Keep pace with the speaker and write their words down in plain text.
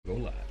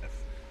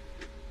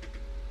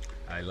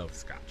I love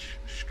scotch.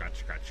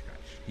 Scotch.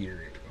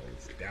 Here it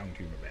goes down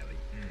to my belly.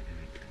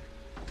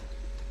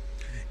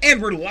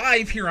 And we're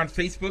live here on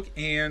Facebook,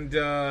 and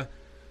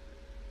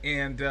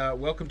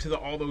welcome to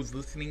all those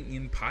listening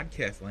in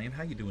podcast land.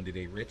 How you doing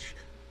today, Rich?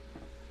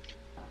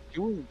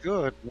 Doing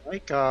good,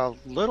 Mike. A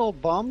little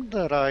bummed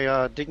that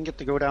I didn't get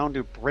to go down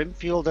to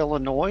Brimfield,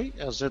 Illinois,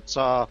 as it's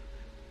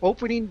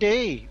opening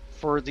day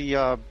for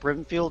the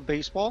Brimfield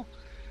baseball.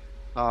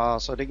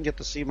 So I didn't get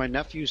to see my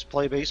nephews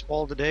play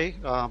baseball today.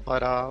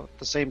 But at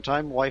the same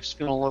time, wife's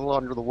feeling a little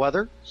under the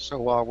weather,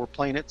 so we're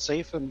playing it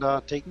safe and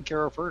taking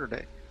care of her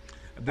today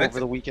over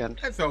the weekend.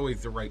 That's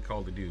always the right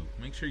call to do.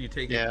 Make sure you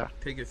take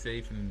it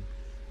safe and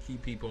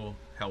keep people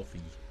healthy.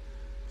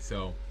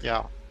 So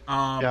yeah.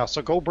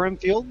 So go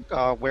Brimfield.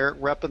 We're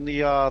repping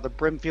the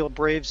Brimfield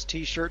Braves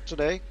T-shirt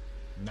today.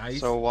 Nice.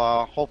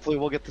 So hopefully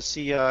we'll get to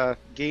see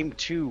games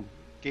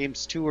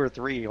 2 or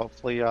 3,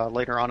 hopefully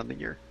later on in the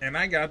year. And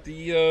I got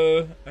the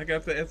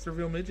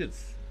Esterville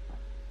Midgets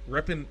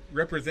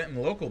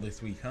representing local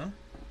this week, huh?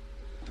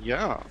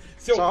 Yeah.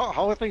 So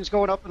how are things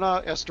going up in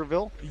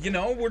Esterville?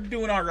 We're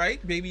doing all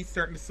right. Baby's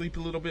starting to sleep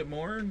a little bit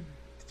more.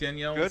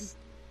 Danielle's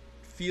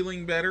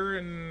feeling better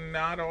and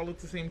not all at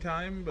the same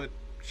time, but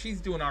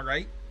she's doing all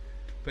right.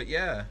 But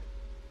yeah,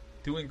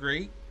 doing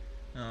great,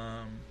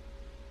 and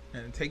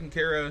taking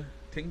care of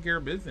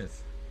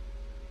business.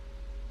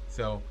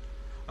 So,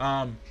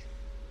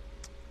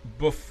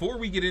 before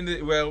we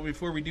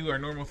do our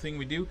normal thing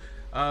we do,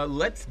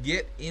 let's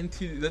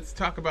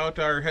talk about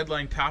our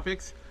headline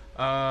topics.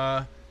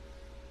 The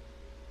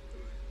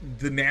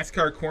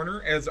NASCAR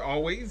corner, as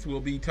always, we'll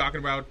be talking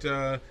about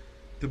the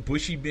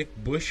Bushy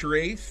McBush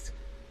race,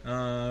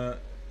 and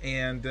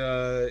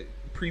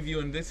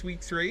previewing this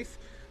week's race.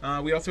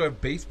 We also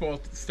have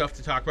baseball stuff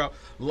to talk about.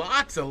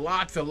 Lots of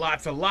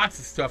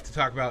stuff to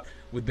talk about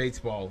with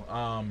baseball.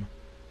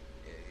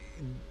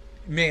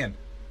 Man,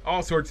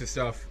 all sorts of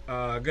stuff.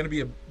 Going to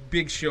be a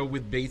big show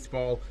with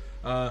baseball.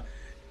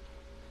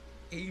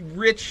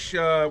 Rich,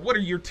 what are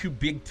your two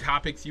big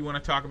topics you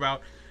want to talk about?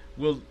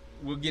 We'll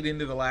get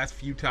into the last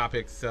few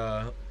topics. We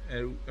have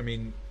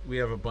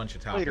a bunch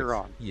of topics later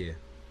on. Yeah.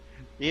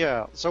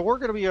 Yeah, so we're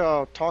going to be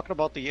talking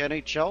about the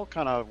NHL,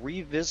 kind of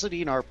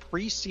revisiting our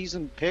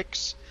preseason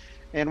picks,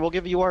 and we'll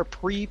give you our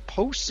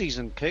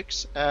pre-postseason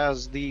picks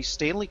as the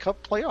Stanley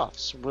Cup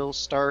playoffs will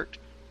start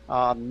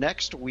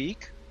next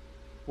week.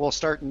 We'll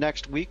start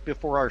next week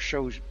before our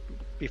show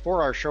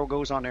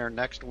goes on air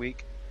next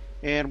week,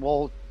 and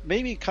we'll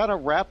maybe kind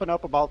of wrapping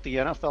up about the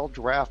NFL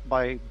draft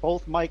by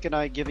both Mike and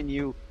I giving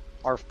you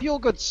our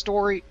feel-good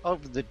story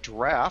of the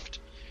draft,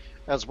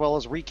 as well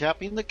as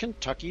recapping the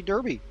Kentucky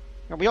Derby.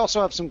 And we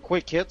also have some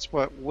quick hits,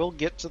 but we'll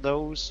get to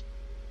those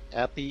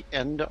at the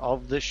end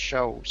of the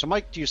show. So,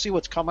 Mike, do you see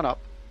what's coming up?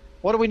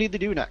 What do we need to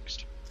do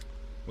next?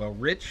 Well,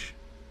 Rich,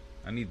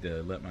 I need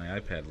to let my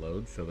iPad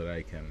load so that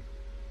I can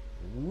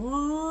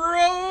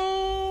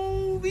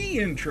roll the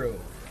intro.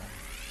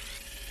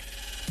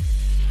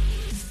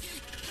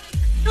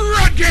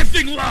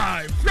 Broadcasting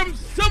live from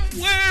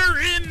somewhere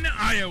in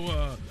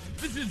Iowa,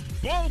 this is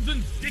Balls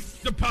and Sticks,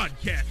 the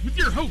podcast, with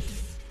your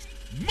hosts,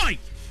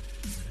 Mike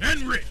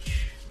and Rich.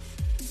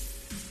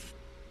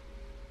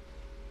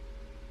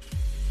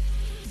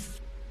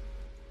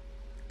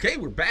 Okay,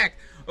 we're back.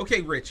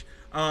 Okay, Rich.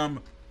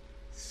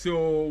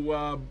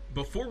 So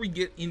before we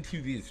get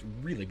into this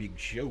really big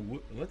show,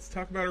 let's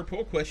talk about our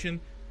poll question.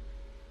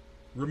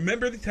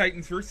 Remember the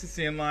Titans versus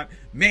Sandlot?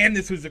 Man,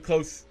 this was a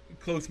close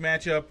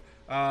matchup.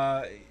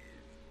 I'm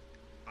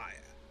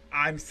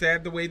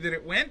sad the way that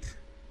it went,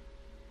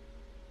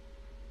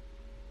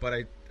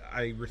 but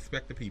I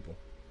respect the people.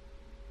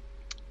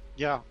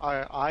 Yeah,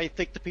 I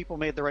think the people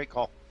made the right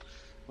call.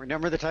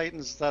 Remember the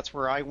Titans? That's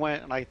where I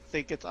went, and I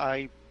think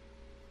I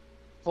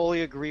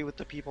fully agree with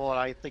the people, and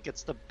I think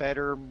it's the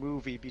better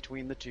movie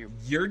between the two.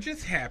 You're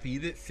just happy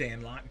that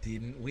Sandlot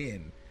didn't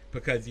win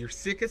because you're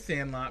sick of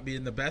Sandlot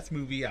being the best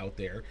movie out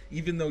there,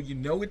 even though you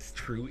know it's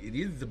true. It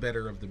is the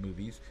better of the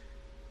movies.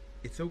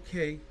 It's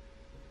okay.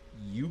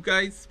 You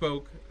guys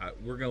spoke.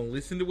 We're going to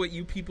listen to what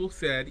you people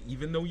said,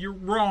 even though you're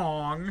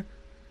wrong.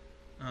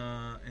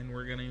 And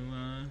we're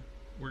going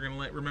to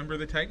let Remember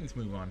the Titans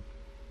move on.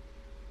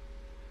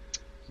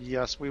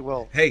 Yes, we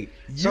will. Hey,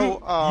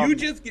 you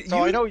just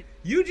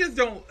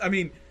don't. I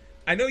mean,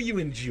 I know you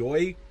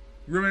enjoy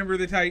Remember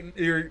the Titan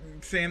or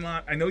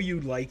Sandlot. I know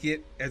you like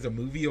it as a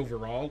movie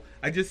overall.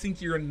 I just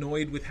think you're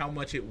annoyed with how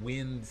much it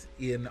wins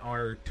in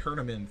our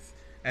tournaments,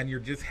 and you're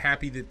just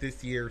happy that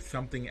this year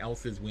something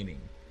else is winning.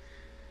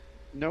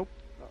 Nope,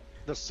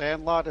 The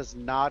Sandlot is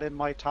not in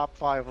my top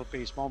 5 of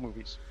baseball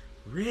movies.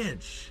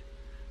 Rich,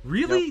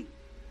 really?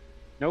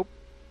 Nope.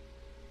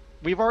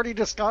 We've already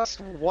discussed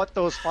what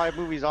those 5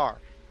 movies are.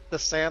 The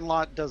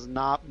Sandlot does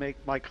not make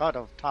my cut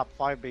of top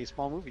 5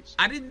 baseball movies.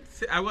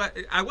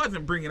 I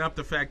wasn't bringing up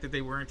the fact that they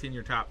weren't in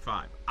your top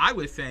 5. I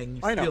was saying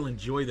you still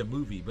enjoy the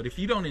movie, but if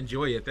you don't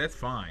enjoy it, that's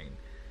fine.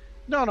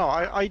 No,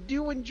 I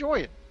do enjoy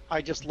it.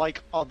 I just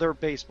like other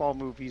baseball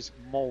movies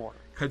more.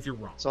 Because you're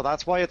wrong. So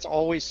that's why it's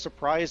always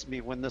surprised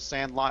me when The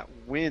Sandlot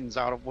wins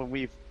out of when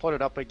we've put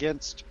it up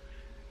against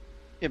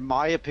in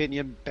my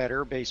opinion,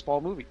 better baseball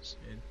movies.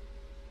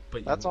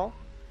 But That's all.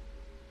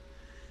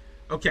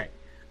 Okay.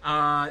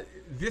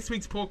 This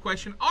week's poll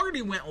question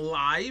already went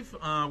live.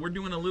 We're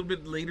doing a little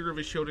bit later of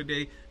a show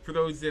today for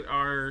those that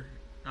are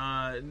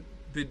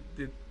that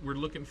were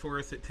looking for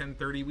us at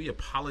 10:30. We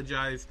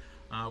apologize.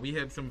 We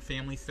had some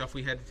family stuff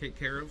we had to take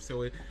care of,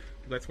 so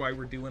that's why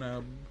we're doing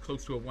a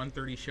close to a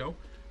 1:30 show.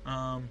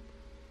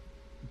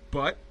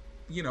 But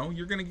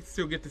you're gonna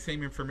still get the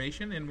same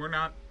information, and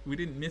we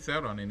didn't miss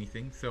out on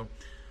anything. So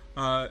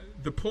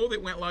the poll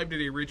that went live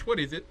today, Rich, what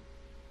is it?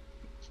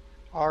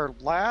 Our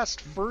last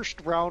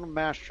first round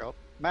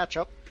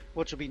matchup,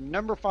 which will be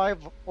number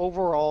 5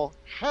 overall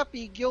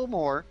Happy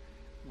Gilmore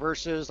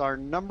versus our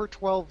number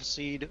 12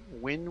 seed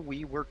When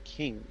We Were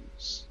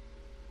Kings.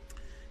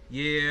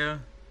 Yeah.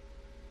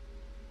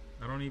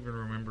 I don't even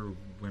remember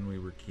When We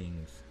Were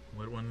Kings.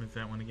 What one is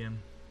that one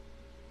again?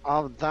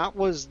 That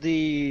was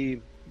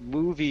the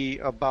movie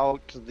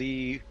about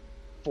the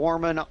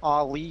Foreman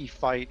Ali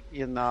fight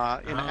in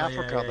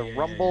Africa, the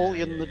Rumble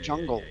in the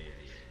Jungle.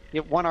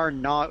 It won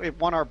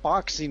our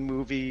boxing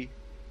movie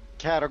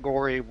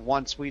category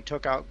once we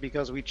took out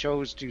because we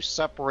chose to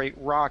separate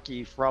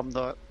Rocky from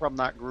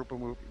that group of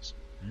movies.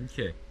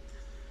 Okay.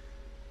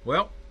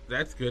 Well,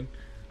 that's good.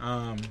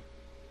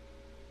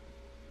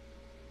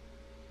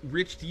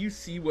 Rich, do you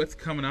see what's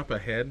coming up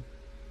ahead?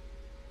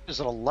 Is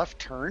it a left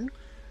turn?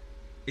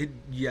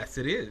 Yes,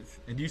 it is.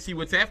 And do you see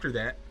what's after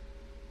that?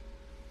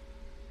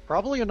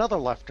 Probably another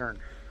left turn.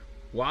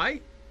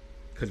 Why?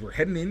 Because we're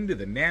heading into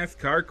the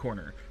NASCAR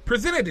Corner.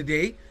 Presented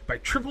today by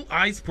Triple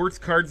I Sports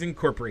Cards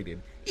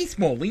Incorporated, East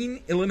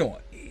Moline,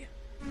 Illinois.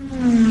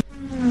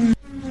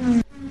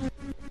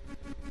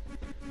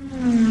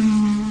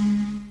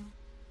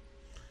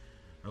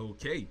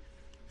 Okay,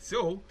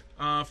 so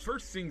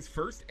first things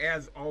first,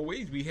 as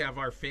always, we have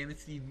our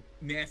fantasy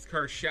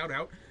NASCAR shout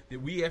out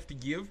that we have to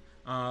give.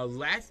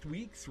 Last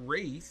week's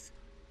race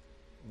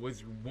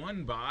was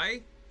won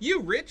by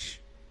you,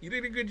 Rich. You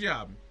did a good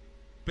job,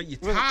 but you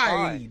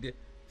tied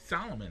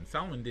Solomon.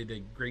 Solomon did a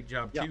great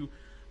job too.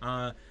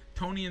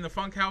 Tony in the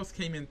Funk House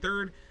came in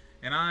third,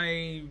 and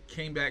I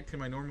came back to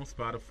my normal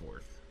spot of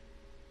fourth.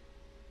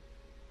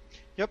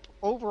 Yep,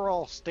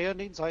 overall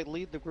standings, I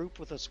lead the group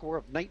with a score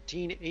of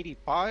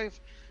 1985.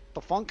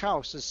 The Funk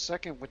House is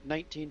second with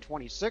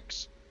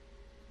 1926.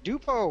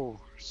 Dupo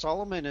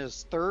Solomon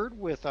is third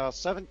with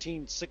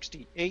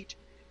 1768.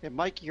 And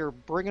Mike, you're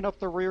bringing up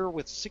the rear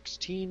with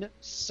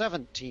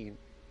 1617.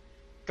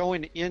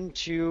 Going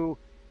into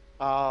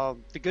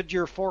the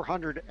Goodyear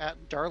 400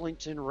 at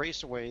Darlington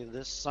Raceway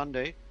this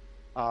Sunday.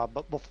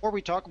 But before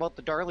we talk about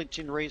the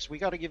Darlington race, we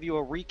got to give you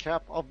a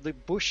recap of the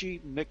Bushy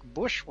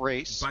McBush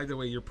race. By the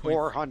way, your points,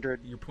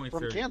 400 your points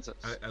from are, Kansas.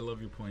 I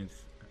love your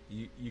points.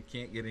 You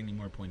can't get any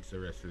more points the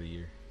rest of the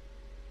year.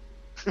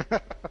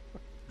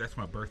 That's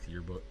my birth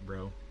year,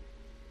 bro.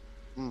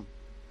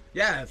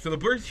 Yeah, so the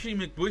Bushy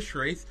McBush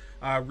race.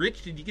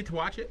 Rich, did you get to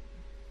watch it?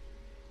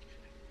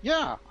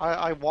 Yeah,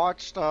 I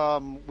watched.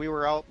 We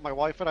were out. My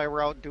wife and I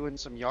were out doing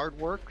some yard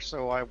work,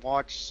 so I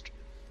watched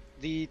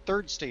the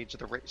third stage of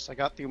the race. I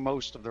got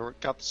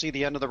to see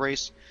the end of the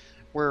race,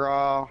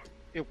 where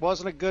it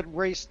wasn't a good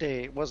race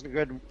day. It wasn't a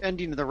good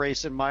ending of the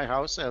race in my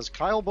house, as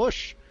Kyle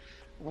Busch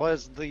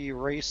was the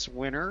race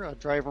winner, a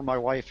driver my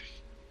wife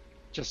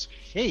just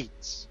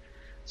hates.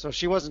 So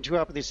she wasn't too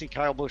happy to see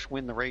Kyle Busch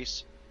win the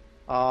race.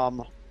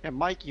 And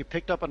Mike, you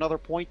picked up another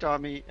point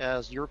on me,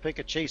 as your pick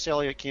of Chase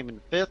Elliott came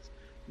in 5th.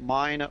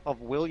 Mine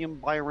of William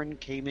Byron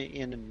came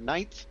in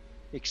 9th,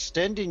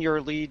 extending your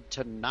lead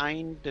to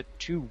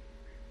 9-2.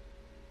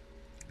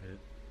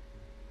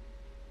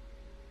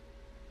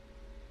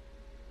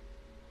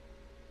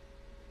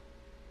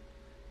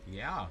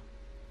 Yeah.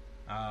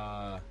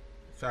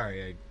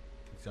 Sorry, I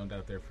zoned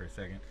out there for a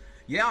second.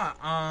 Yeah,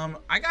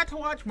 I got to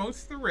watch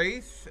most of the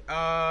race.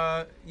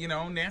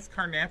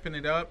 NASCAR napping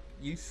it up.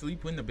 You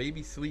sleep when the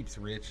baby sleeps,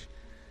 Rich.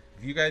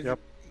 If you guys,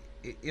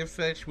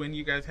 when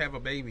you guys have a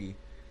baby,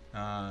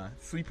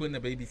 sleep when the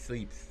baby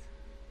sleeps.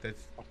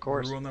 That's of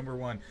course rule number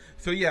 1.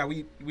 So yeah,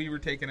 we were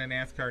taking a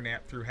NASCAR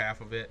nap through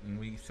half of it, and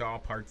we saw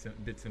parts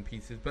and bits and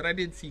pieces. But I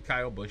did see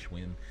Kyle Busch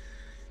win.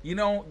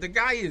 The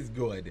guy is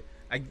good.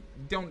 I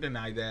don't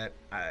deny that.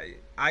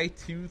 I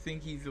too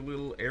think he's a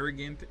little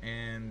arrogant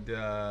and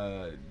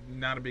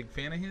not a big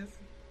fan of his.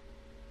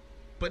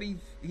 But he's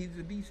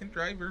a decent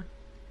driver.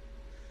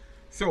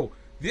 So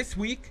this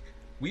week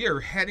we are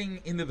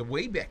heading into the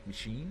Wayback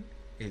Machine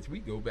as we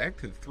go back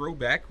to the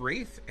throwback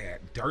race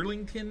at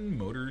Darlington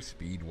Motor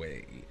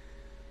Speedway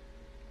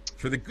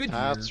for the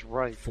Goodyear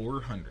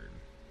 400.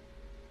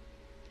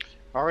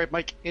 All right,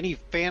 Mike, any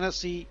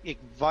fantasy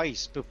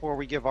advice before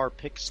we give our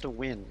picks to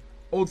win?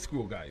 Old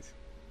school guys.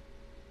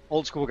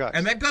 Old school guys.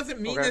 And that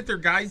doesn't mean that they're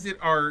guys that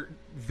are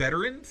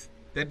veterans.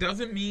 That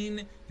doesn't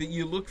mean that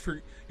you look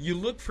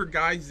for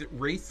guys that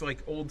race like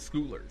old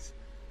schoolers.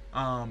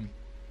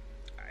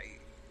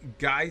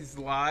 Guys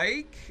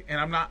like, and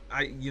I'm not,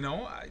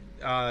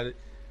 I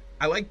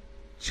like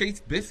Chase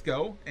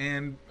Briscoe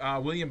and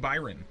William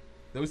Byron.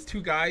 Those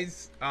two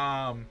guys,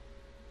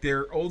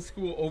 They're old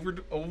school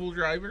oval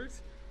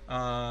drivers.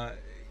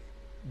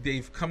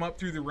 They've come up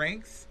through the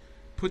ranks,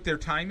 put their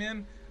time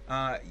in.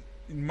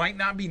 Might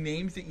not be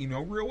names that you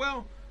know real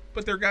well,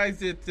 but they're guys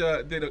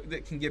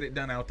that can get it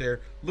done out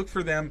there. Look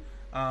for them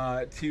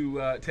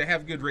to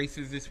have good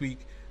races this week,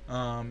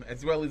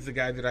 as well as the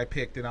guy that I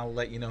picked, and I'll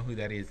let you know who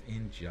that is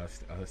in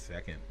just a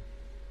second.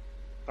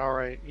 All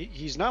right,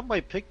 he's not my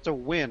pick to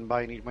win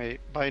by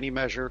any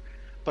measure,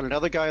 but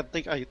another guy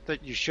that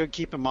you should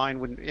keep in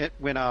mind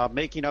when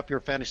making up your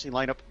fantasy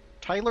lineup,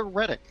 Tyler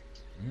Reddick,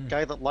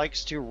 guy that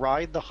likes to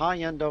ride the high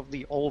end of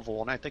the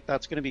oval, and I think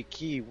that's going to be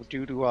key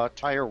due to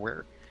tire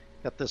wear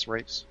at this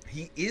race.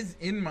 He is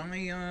in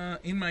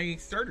my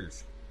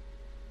starters,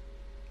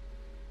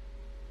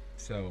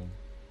 so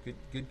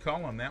good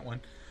call on that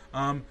one.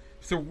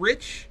 So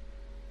Rich,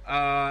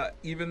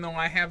 even though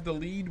I have the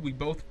lead,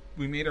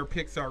 we made our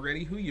picks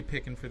already. Who are you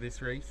picking for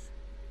this race?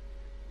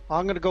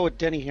 I'm going to go with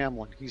Denny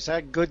Hamlin. He's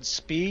had good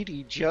speed.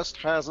 He just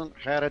hasn't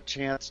had a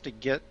chance to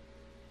get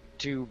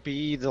to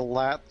be the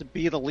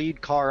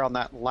lead car on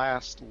that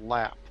last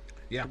lap.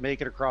 Yeah. To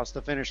make it across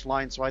the finish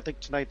line. So I think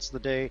tonight's the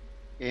day.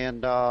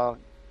 And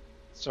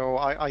so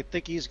I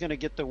think he's going to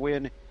get the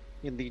win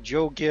in the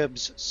Joe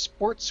Gibbs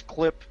Sports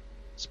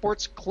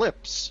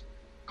Clips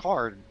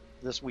card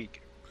this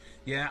week.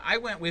 Yeah, I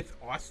went with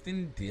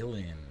Austin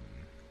Dillon.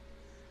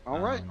 All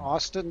right,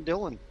 Austin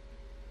Dillon.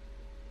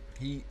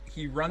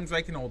 He runs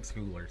like an old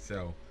schooler,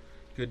 so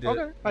good.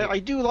 Okay, I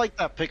do like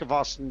that pick of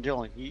Austin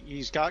Dillon.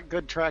 He's got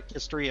good track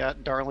history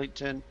at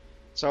Darlington,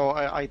 so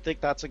I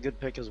think that's a good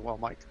pick as well,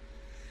 Mike.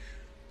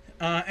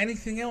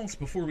 Anything else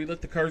before we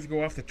let the cars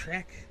go off the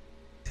track?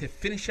 To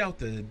finish out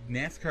the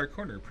NASCAR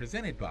Corner,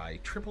 presented by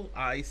Triple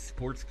I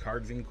Sports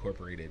Cards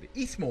Incorporated,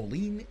 East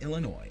Moline,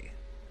 Illinois.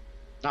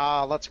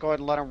 Let's go ahead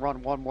and let him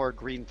run one more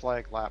green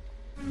flag lap.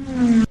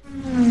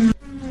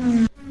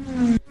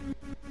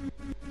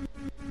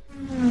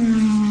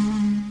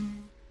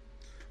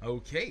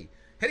 Okay,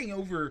 heading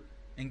over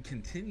and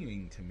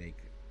continuing to make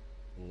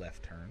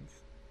left turns.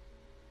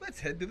 Let's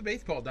head to the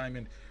baseball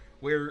diamond,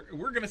 where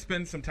we're going to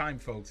spend some time,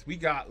 folks. We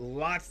got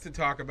lots to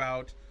talk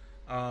about.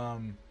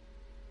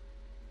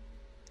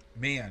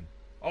 Man,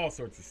 all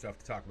sorts of stuff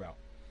to talk about.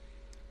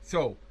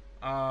 So,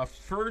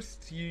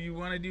 first, you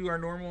want to do our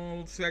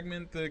normal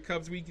segment, the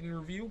Cubs Week in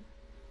Review?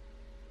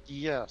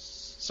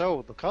 Yes.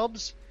 So, the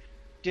Cubs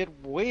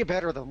did way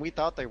better than we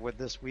thought they would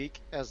this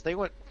week, as they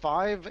went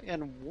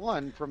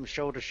 5-1 from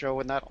show to show,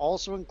 and that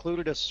also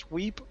included a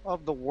sweep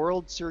of the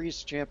World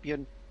Series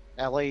champion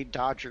LA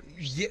Dodgers.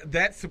 Yeah,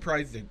 that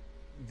surprised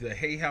the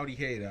hey howdy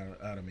hey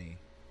out of me.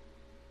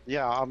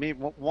 Yeah, I mean,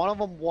 one of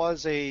them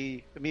was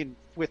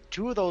with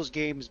two of those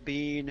games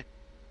being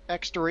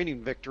extra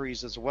inning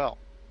victories as well,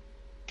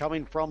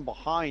 coming from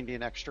behind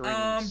in extra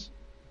innings.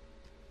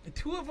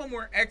 Two of them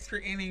were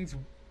extra innings,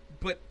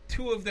 but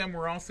two of them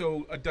were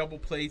also a double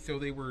play, so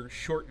they were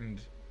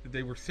shortened.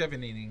 They were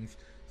 7 innings,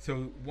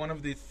 so one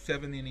of the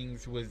 7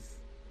 innings was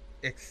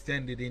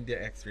extended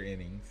into extra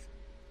innings,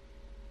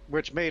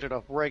 which made it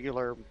a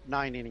regular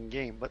 9-inning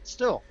game. But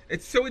still,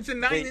 it's a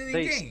 9-inning game.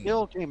 They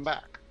still came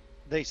back.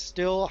 They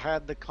still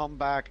had the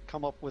comeback,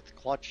 come up with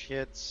clutch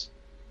hits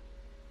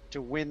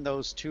to win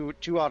those two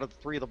out of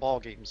 3 of the ball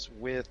games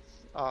with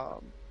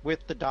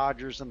the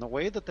Dodgers. And the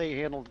way that they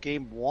handled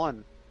Game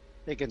 1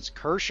 against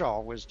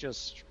Kershaw was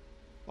just,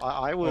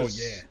 I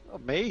was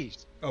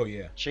amazed. Oh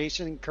yeah,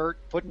 chasing Kurt,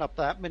 putting up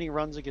that many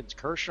runs against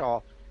Kershaw,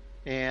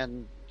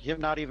 and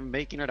him not even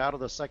making it out of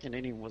the second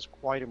inning was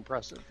quite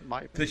impressive, in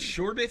my opinion. The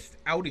shortest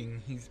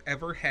outing he's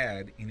ever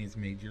had in his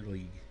major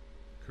league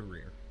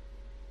career.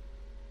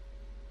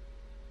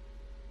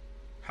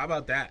 How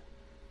about that?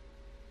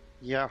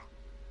 Yeah.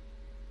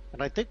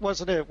 And I think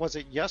was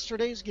it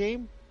yesterday's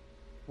game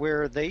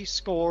where they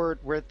scored,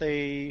 where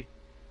they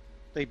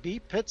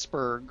beat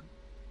Pittsburgh,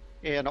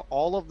 and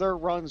all of their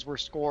runs were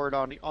scored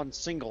on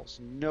singles,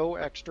 no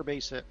extra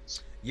base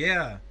hits.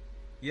 Yeah,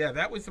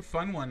 that was a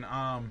fun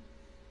one.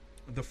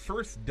 The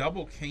first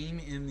double came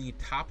in the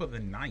top of the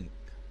 9th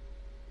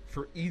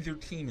for either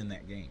team in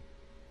that game.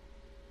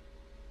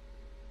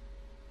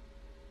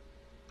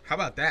 How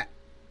about that?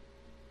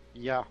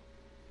 Yeah.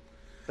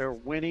 They're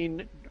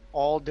winning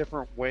all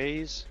different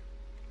ways.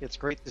 It's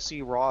great to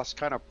see Ross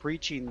kind of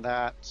preaching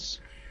that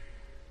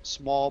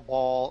small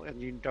ball, and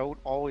you don't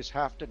always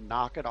have to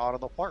knock it out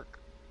of the park.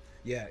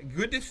 Yeah,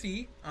 good to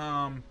see.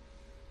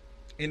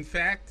 In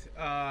fact,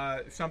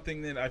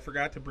 something that I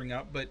forgot to bring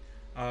up, but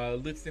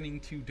listening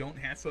to Don't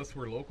Hassle Us,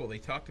 We're Local, they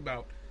talked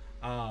about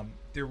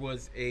there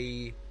was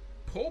a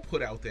poll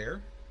put out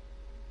there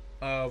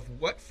of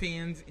what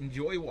fans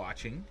enjoy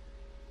watching.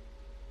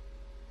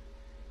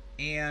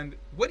 And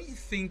what do you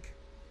think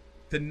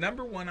the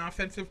number one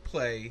offensive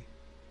play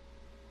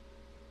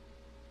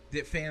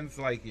that fans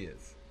like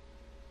is?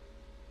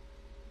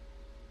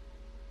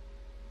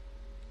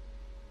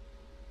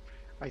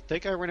 I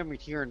think I remember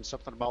hearing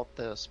something about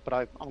this, but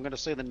I'm going to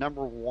say the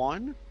number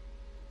one.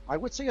 I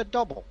would say a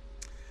double.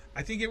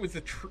 I think it was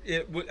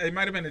it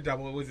might have been a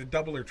double. It was a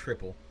double or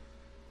triple.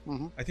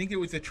 Hmm. I think it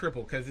was a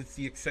triple because it's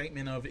the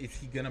excitement of is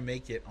he gonna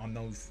make it on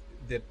those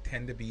that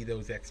tend to be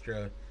those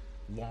extra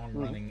long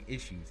Hmm. running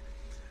issues.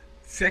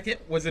 Second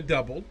was a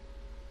double.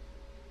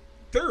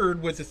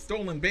 Third was a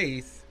stolen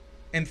base,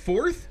 and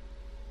fourth,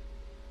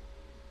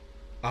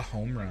 a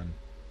home run.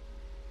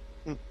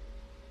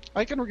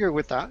 I can agree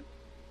with that.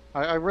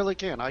 I really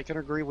can. I can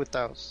agree with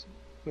those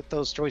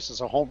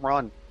choices. A home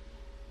run.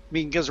 I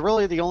mean, because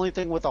really the only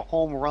thing with a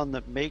home run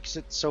that makes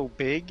it so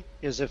big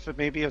is if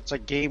maybe it's a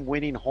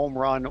game-winning home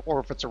run or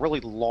if it's a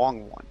really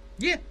long one.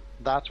 Yeah,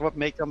 That's what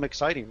makes them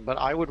exciting. But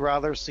I would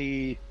rather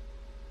see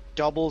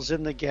doubles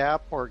in the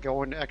gap or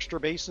going extra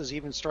bases,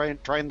 even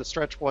trying to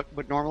stretch what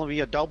would normally be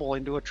a double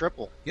into a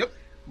triple yep,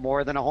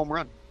 more than a home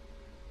run.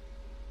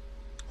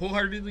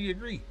 wholeheartedly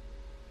agree.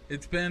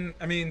 It's been,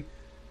 I mean,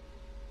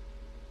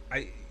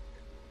 I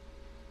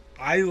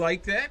I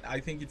like that. I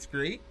think it's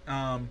great.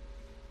 And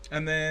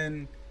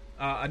then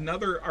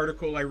another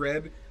article I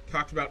read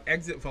talked about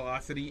exit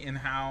velocity and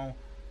how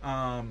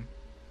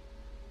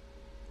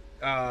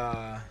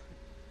uh,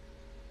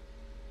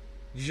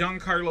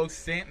 Giancarlo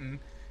Stanton,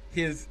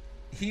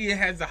 he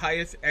has the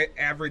highest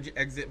average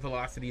exit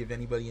velocity of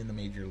anybody in the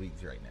major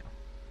leagues right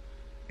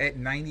now, at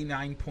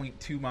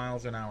 99.2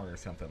 miles an hour or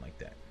something like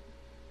that.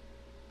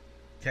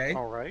 Okay?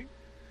 All right.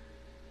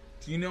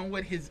 Do you know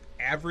what his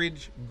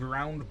average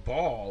ground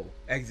ball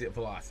exit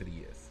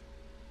velocity is?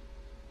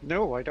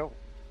 No, I don't.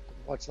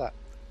 What's that?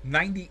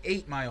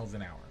 98 miles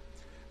an hour.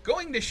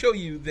 Going to show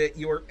you that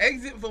your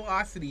exit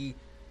velocity,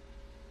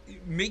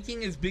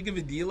 making as big of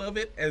a deal of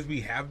it as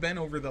we have been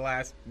over the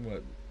last,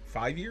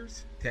 5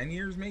 years? 10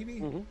 years maybe?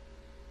 Hmm.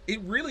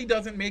 It really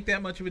doesn't make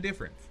that much of a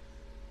difference.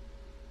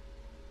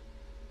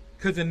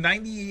 Because a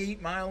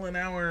 98 miles an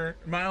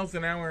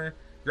hour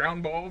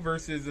ground ball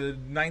versus a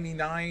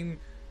 99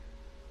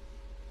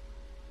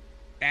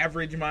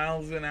 average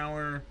miles an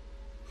hour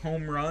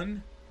home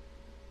run,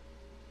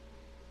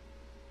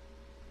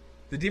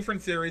 the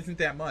difference there isn't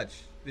that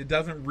much. It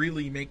doesn't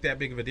really make that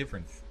big of a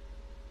difference.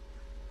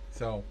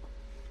 So,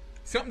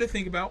 something to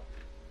think about.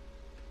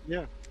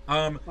 Yeah.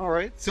 Um, All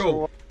right.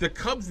 so the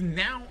Cubs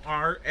now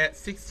are at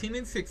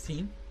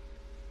 16-16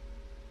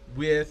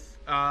 with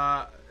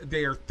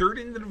they are third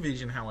in the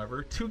division,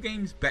 however, 2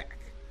 games back.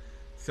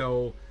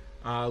 So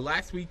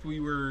last week we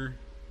were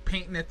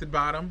painting at the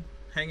bottom,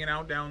 hanging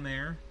out down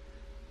there.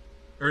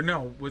 Or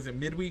no, was it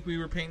midweek we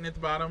were painting at the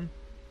bottom?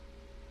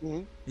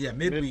 Mhm. Yeah,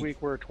 midweek.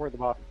 Midweek we're toward the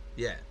bottom.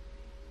 Yeah.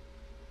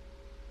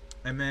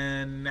 And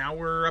then now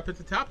we're up at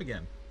the top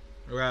again.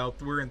 Well,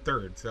 we're in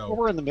third, so Well,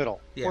 we're in the middle.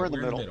 yeah, we're in the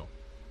middle.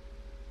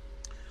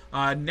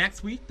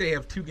 Next week they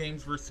have 2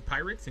 games versus the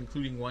Pirates,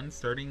 including one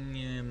starting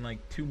in like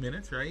 2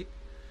 minutes, right?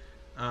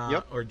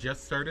 Yep. Or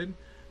just started.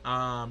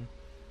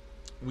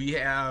 We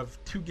have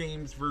 2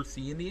 games versus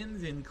the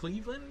Indians in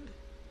Cleveland,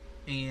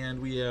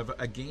 and we have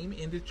a game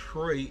in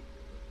Detroit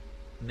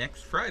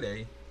next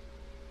Friday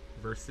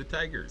versus the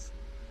Tigers.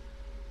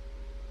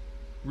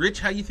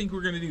 Rich, how you think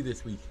we're going to do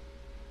this week?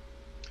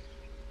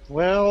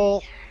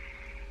 Well,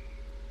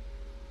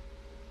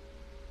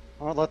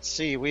 let's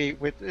see.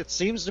 It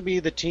seems to be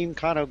the team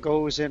kind of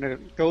goes in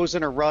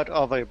a rut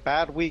of a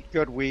bad week,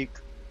 good week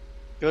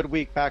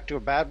back to a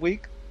bad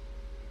week.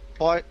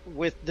 But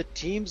with the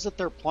teams that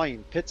they're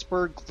playing,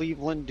 Pittsburgh,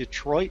 Cleveland,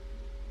 Detroit,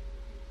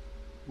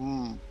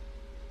 I'll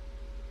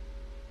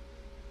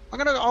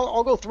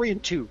go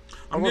 3-2.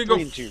 I'm I'll going go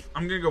to 3-2.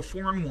 I'm going to go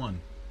 4-1.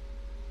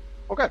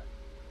 Okay.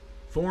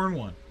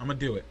 4-1. I'm going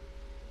to do it.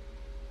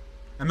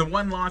 And the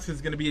one loss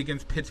is going to be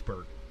against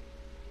Pittsburgh,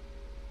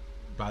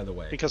 by the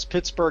way. Because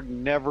Pittsburgh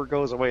never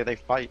goes away. They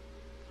fight.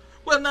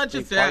 Well, not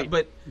just They that, fight.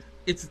 but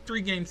it's a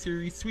 3-game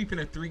series. Sweeping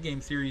a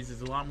 3-game series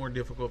is a lot more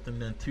difficult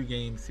than a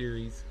 2-game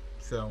series.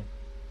 So,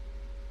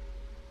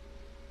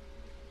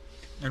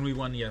 and we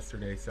won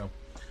yesterday. So,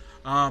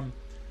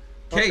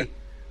 okay.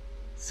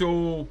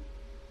 So,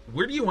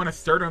 where do you want to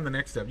start on the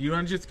next step? You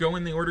want to just go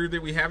in the order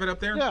that we have it up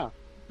there? Yeah.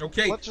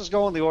 Okay. Let's just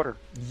go in the order.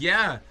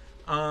 Yeah.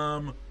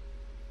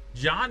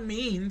 John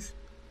Means,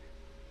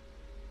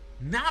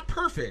 not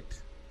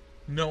perfect,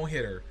 no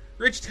hitter.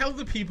 Rich, tell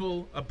the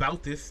people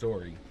about this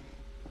story.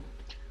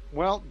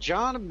 Well,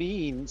 John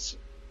Means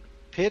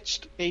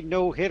pitched a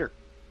no-hitter.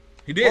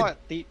 He did. But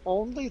the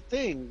only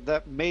thing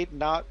that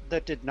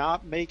did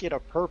not make it a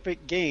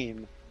perfect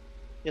game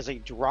is a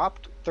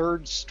dropped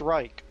third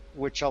strike,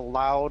 which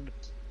allowed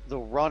the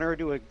runner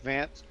to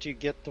advance to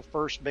get to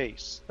first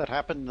base. That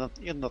happened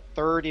in the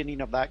third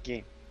inning of that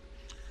game.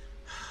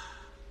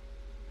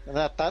 And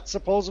that's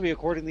supposedly,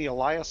 according to the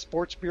Elias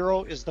Sports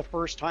Bureau, is the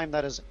first time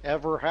that has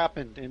ever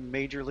happened in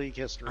Major League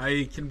history.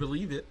 I can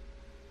believe it.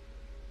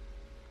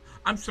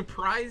 I'm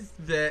surprised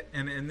that,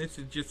 and this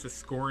is just a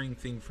scoring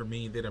thing for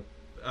me, that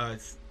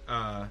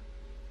a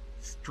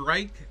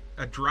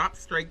drop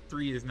strike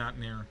 3 is not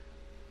an error.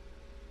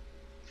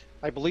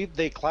 I believe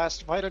they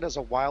classified it as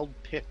a wild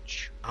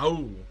pitch.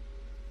 Oh.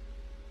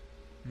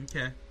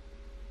 Okay.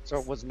 So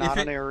it was not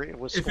an error. It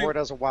was scored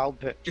as a wild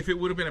pitch. If it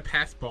would have been a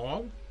pass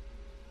ball,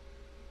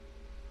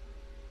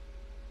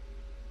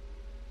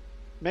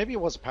 Maybe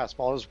it was a pass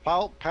ball. It was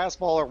wild, pass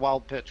ball or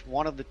wild pitch,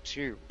 one of the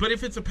two. But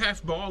if it's a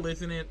pass ball,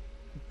 isn't it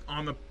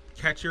on the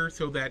catcher?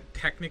 So that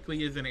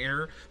technically is an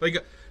error.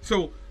 Like,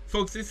 so,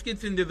 folks, this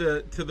gets into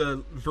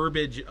the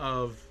verbiage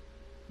of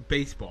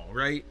baseball,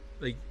 right?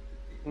 Like,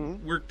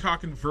 we're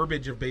talking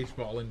verbiage of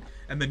baseball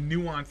and the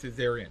nuances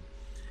therein.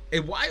 A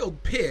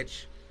wild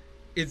pitch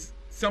is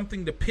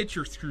something the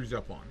pitcher screws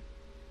up on.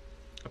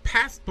 A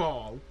pass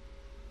ball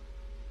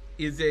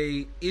is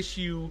a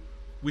issue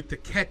with the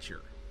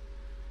catcher.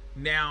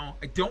 Now,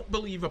 I don't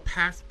believe a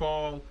pass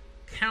ball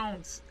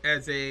counts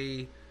as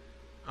a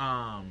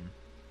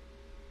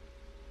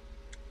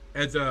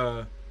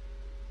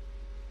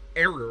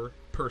error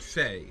per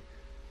se,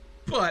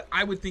 but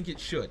I would think it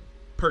should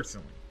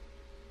personally.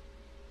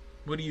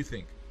 What do you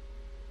think?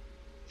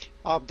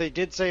 They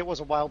did say it was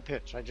a wild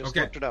pitch. I just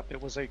looked it up.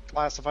 It was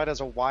classified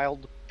as a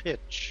wild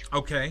pitch.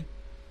 Okay.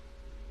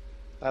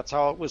 That's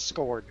how it was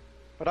scored.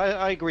 But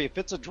I agree. If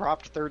it's a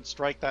dropped third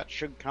strike, that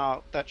should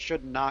count. That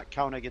should not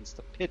count against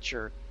the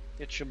pitcher.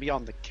 It should be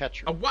on the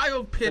catcher. A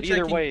wild pitch. But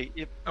either way,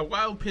 a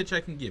wild pitch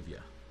I can give you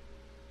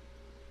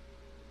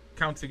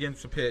counts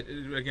against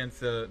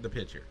the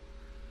pitcher.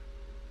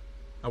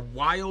 A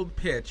wild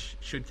pitch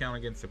should count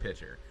against the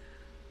pitcher.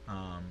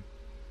 A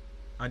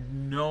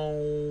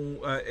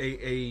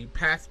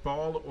pass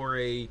ball or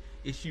a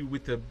issue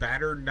with the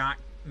batter not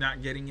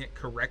getting it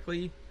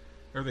correctly,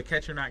 or the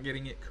catcher not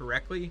getting it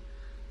correctly.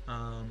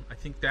 I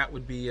think that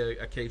would be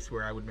a case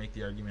where I would make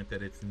the argument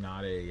that it's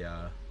not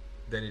that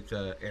it's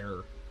a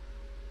error.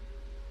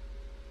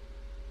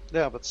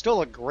 Yeah, but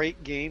still a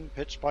great game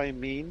pitched by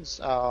Means.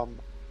 I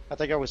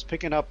think I was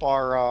picking up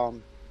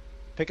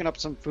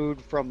some food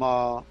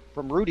from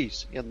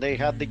Rudy's, and they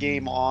had the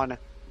game on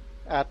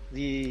at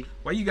the.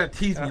 Why you gotta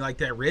tease me like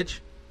that,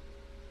 Rich?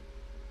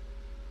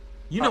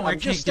 You know I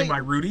can't get my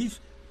Rudy's.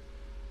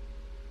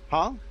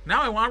 Huh?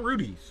 Now I want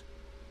Rudy's.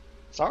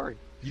 Sorry.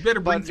 You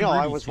better bring some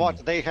Rudy's. I was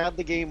watching. They had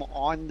the game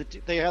on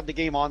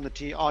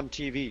on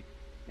TV,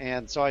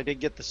 and so I did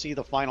get to see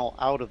the final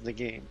out of the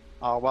game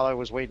while I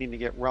was waiting to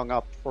get rung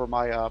up for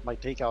my my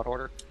takeout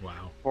order.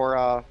 Wow.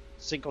 For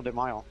Cinco de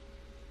Mayo.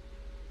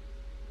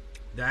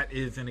 That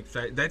is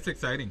That's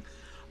exciting.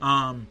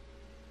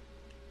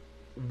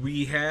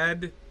 We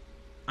had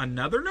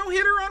another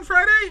no-hitter on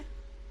Friday.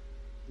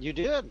 You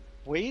did.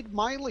 Wade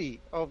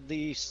Miley of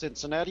the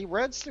Cincinnati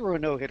Reds threw a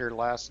no-hitter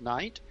last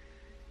night,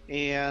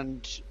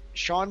 and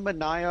Sean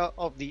Manaea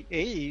of the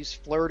A's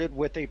flirted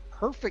with a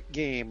perfect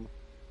game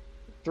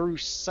through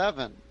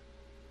 7.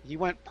 He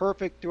went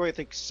perfect through, I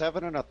think,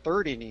 7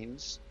 1/3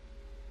 innings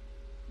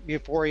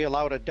before he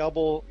allowed a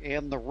double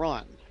and the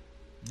run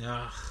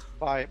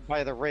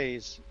by the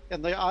Rays.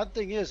 And the odd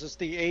thing is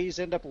the A's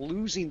end up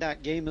losing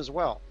that game as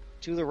well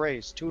to the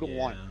Rays,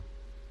 2-1.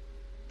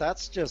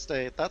 That's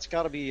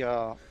got to be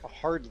a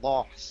hard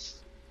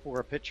loss for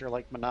a pitcher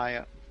like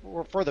Manaea,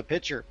 or for the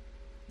pitcher,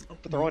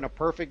 throwing a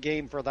perfect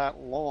game for that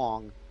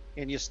long,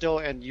 and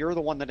you're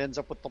the one that ends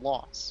up with the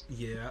loss.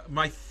 Yeah,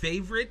 my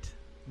favorite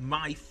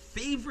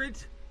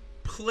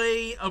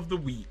play of the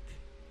week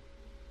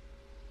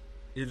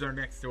is our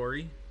next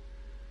story.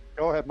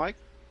 Go ahead, Mike.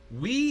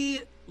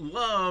 We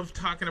love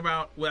talking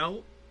about,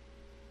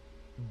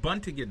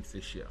 bunt against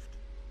the shift,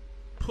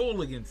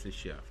 pull against the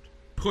shift,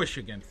 push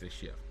against the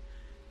shift.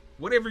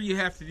 Whatever you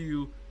have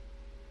to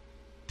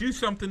do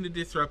something to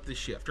disrupt the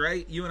shift,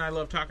 right? You and I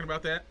love talking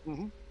about that.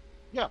 Mm-hmm.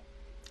 Yeah.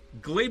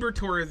 Gleyber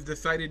Torres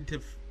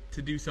decided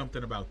to do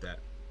something about that.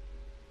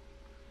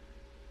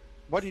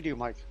 What do you do,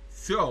 Mike?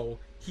 So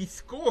he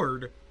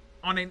scored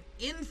on an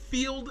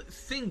infield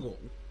single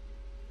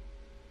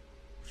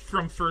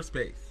from first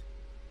base.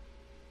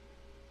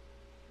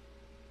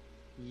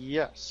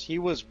 Yes, he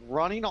was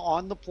running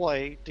on the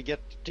play to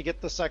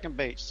get the second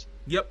base.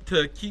 Yep,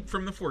 to keep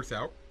from the force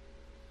out.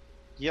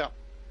 Yep.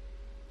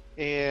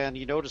 And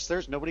you notice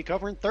there's nobody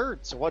covering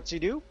third. So what's he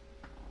do?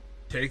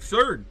 Takes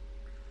third.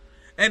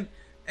 And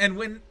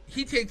when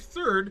he takes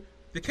third,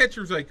 the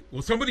catcher's like,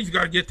 well, somebody's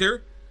got to get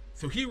there.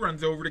 So he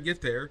runs over to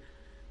get there.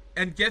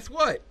 And guess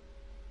what?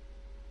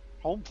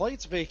 Home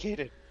plate's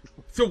vacated.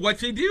 So what's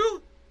he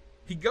do?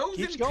 He goes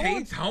and going.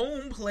 takes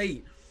home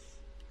plate.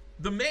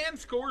 The man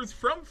scores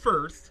from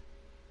first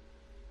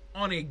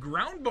on a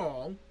ground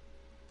ball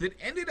that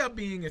ended up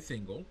being a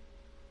single.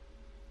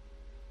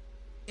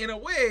 In a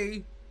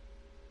way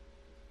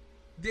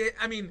that,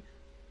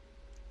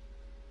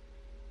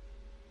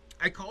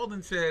 I called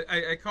and said,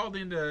 I called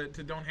into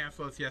Don't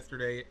Hassle Us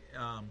yesterday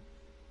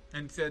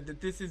and said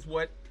that this is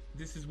what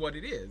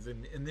it is,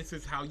 and this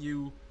is how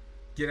you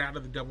get out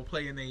of the double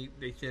play. And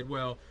they said,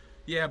 well,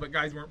 yeah, but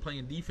guys weren't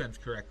playing defense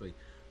correctly.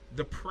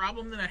 The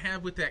problem that I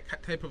have with that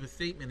type of a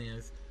statement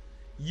is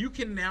you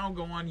can now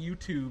go on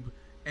YouTube,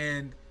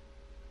 and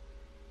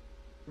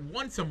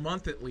once a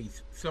month at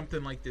least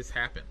something like this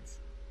happens,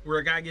 where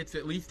a guy gets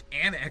at least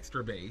an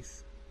extra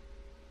base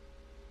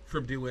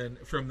from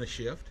the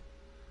shift.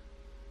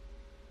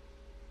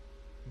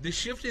 The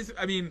shift is,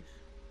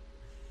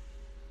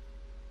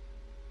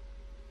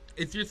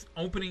 it's just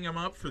opening him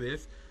up for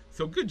this.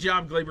 So good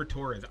job, Gleyber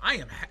Torres.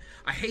 I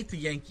hate the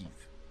Yankees.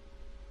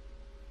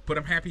 but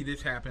I'm happy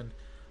this happened.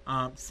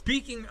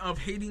 Speaking of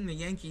hating the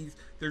Yankees,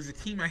 there's a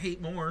team I hate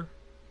more.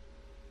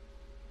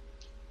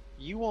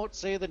 You won't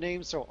say the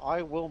name, so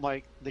I will,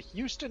 Mike. The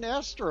Houston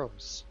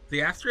Astros. The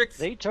Asterix?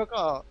 They took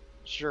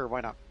sure,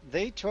 why not?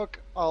 They took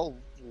a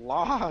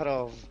lot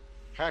of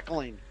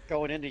heckling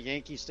going into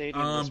Yankee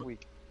Stadium this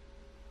week.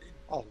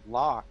 A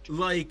lot.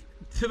 Like,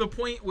 to the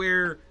point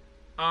where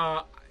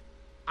I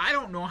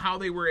don't know how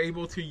they were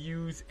able to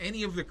use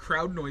any of the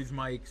crowd noise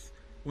mics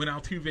when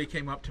Altuve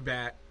came up to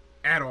bat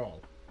at all.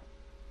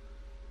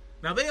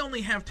 Now, they only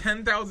have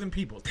 10,000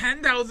 people.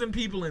 10,000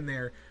 people in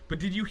there. But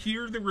did you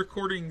hear the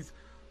recordings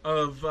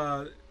of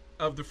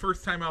the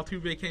first time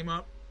Altuve came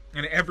up?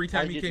 And every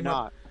time he came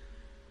up?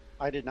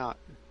 I did not.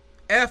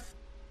 F.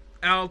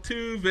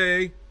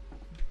 Altuve.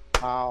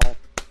 Wow.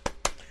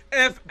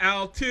 F.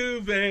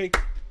 Altuve.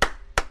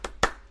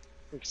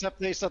 Except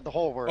they said the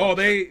whole word. Oh,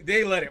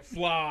 they let it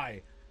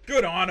fly.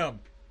 Good on them.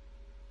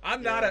 I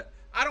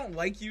don't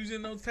like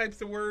using those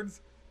types of words,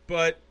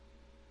 but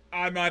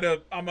I might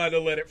have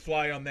let it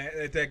fly on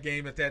that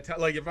game at that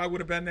time. Like, if I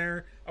would have been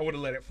there, I would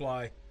have let it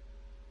fly.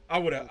 I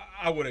would have.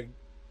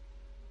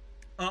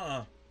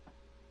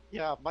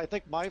 Yeah, I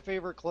think my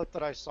favorite clip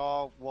that I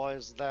saw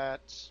was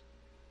that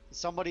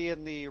somebody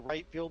in the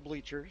right field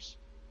bleachers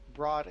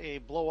brought a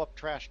blow-up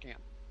trash can.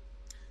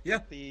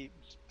 Yeah.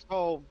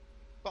 So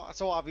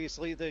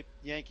obviously the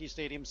Yankee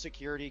Stadium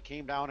security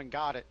came down and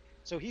got it.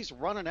 So he's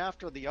running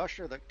after the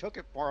usher that took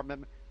it from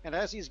him, and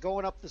as he's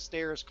going up the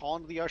stairs,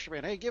 calling to the usher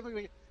man, "Hey, give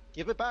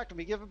it back to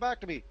me, give it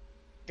back to me."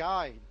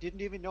 Guy didn't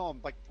even know him,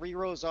 like 3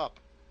 rows up,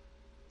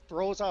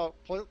 throws out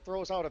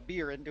a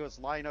beer into his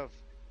line of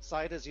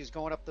sight as he's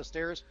going up the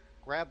stairs,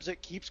 grabs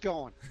it, keeps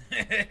going.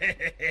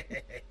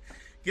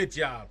 Good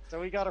job.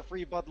 So he got a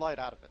free Bud Light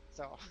out of it.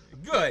 So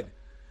good.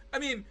 I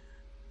mean,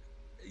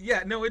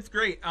 yeah, no, it's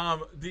great.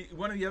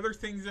 One of the other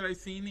things that I've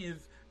seen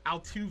is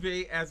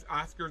Altuve as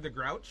Oscar the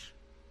Grouch.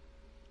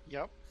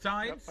 Yep.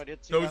 Signs. Yep, I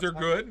did see those that are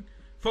good,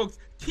 folks.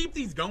 Keep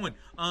these going.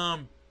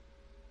 One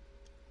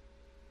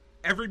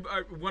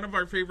of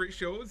our favorite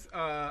shows,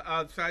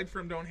 aside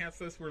from Don't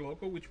Hassle Us, We're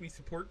Local, which we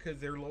support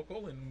because they're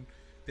local and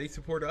they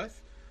support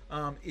us,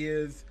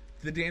 is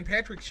the Dan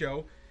Patrick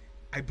Show.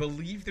 I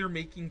believe they're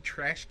making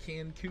trash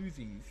can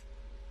koozies.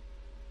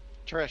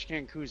 Trash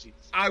can koozies.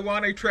 I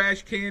want a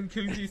trash can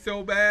koozie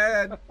so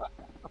bad.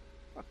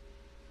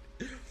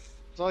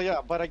 So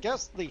yeah, but I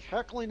guess the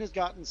heckling has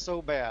gotten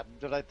so bad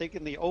that I think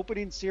in the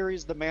opening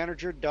series, the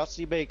manager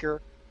Dusty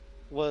Baker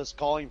was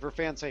calling for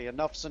fans, "Hey,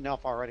 enough's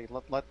enough already.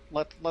 Let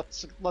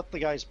the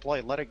guys play.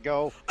 Let it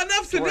go.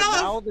 Enough's Where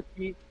enough. now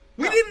We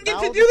didn't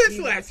get to do this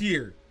last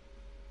year.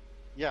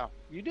 Yeah,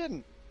 you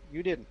didn't.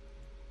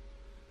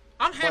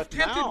 I'm half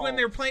tempted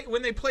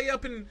when they play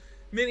up in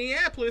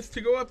Minneapolis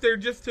to go up there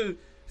just to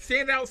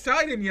stand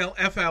outside and yell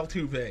F.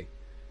 Altuve.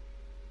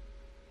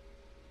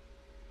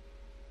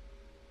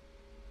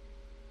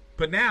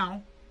 But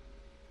now,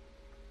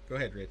 go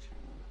ahead, Rich.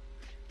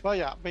 Well,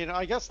 yeah, I mean,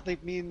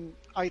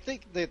 I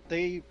think that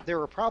they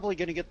were probably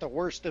going to get the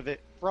worst of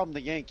it from the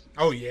Yankees.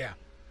 Oh, yeah.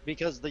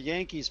 Because the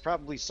Yankees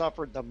probably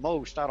suffered the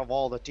most out of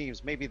all the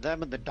teams. Maybe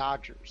them and the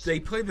Dodgers. They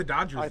play the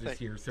Dodgers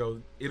this year,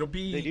 so it'll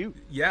be... They do?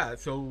 Yeah,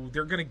 so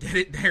they're going to get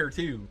it there,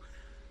 too.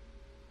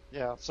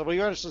 Yeah, so we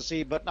got to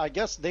see, but I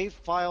guess they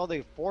filed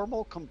a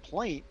formal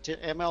complaint to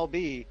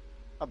MLB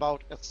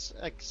about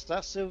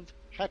excessive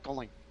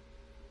heckling.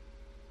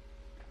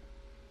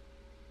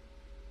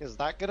 Is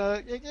that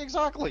gonna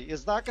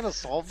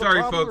solve the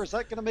problem, folks, or is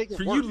that gonna make it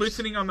worse? For you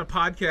listening on the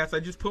podcast, I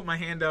just put my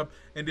hand up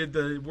and did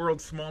the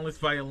world's smallest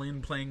violin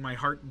playing "My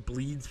Heart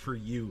Bleeds for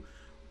You."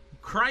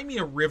 Cry me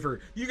a river.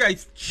 You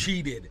guys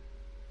cheated.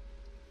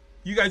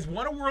 You guys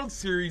won a World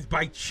Series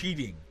by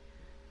cheating.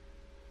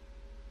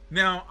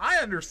 Now, I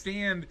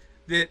understand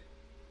that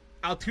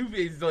Altuve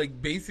is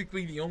like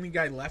basically the only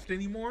guy left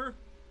anymore.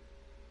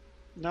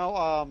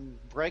 No,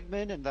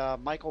 Bregman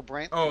and Michael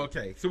Brantley. Oh,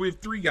 okay. So we have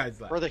 3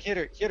 guys left. Or the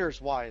hitters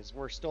wise,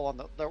 we're still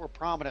that were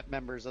prominent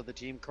members of the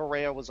team.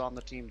 Correa was on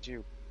the team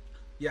too.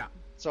 Yeah.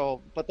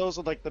 So, but those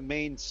are like the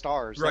main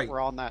stars that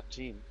were on that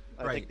team.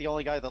 I think the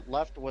only guy that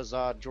left was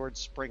George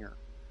Springer.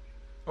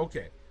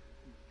 Okay.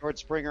 George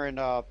Springer and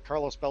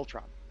Carlos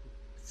Beltran.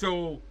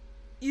 So,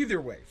 either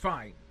way,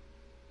 fine.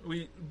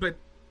 But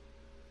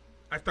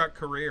I thought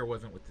Correa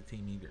wasn't with the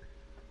team either.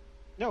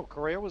 No,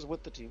 Correa was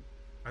with the team.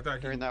 I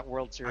thought during that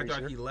World Series. I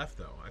thought he left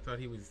though. I thought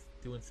he was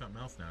doing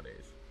something else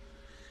nowadays.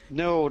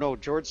 No,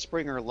 George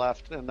Springer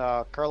left, and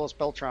Carlos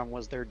Beltran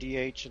was their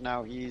DH, and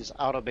now he's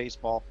out of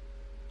baseball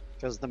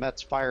because the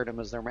Mets fired him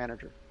as their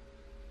manager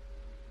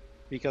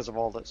because of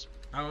all this.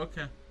 Oh,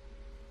 okay.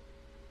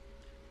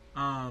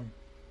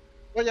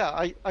 Well, yeah,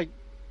 I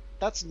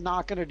that's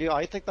not going to do.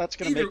 I think that's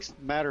going to make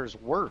matters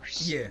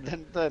worse. Yeah.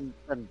 Than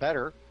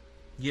better.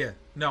 Yeah.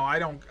 No, I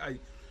don't.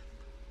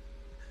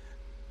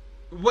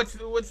 What's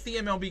the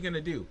MLB going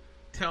to do?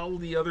 Tell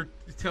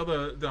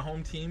the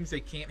home teams they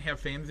can't have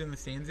fans in the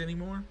stands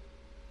anymore?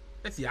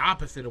 That's the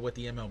opposite of what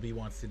the MLB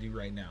wants to do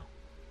right now.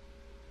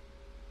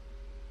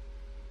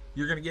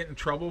 You're going to get in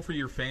trouble for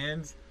your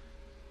fans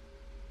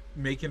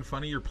making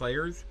fun of your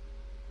players?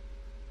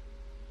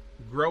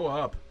 Grow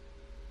up.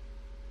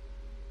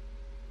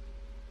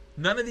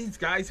 None of these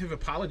guys have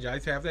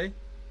apologized, have they?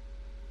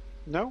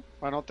 No,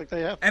 I don't think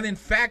they have. And in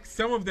fact,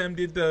 some of them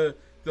did the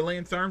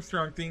Lance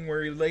Armstrong thing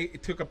where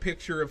took a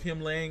picture of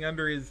him laying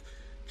under his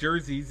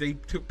jerseys. They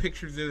took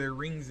pictures of their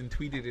rings and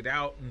tweeted it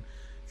out and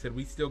said,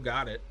 "We still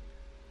got it."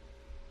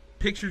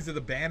 Pictures of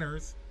the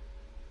banners.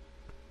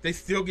 They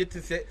still get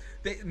to say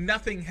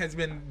nothing has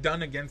been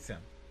done against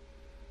them.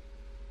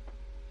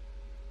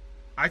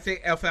 I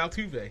say F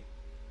Altuve.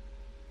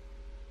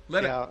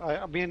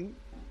 I mean,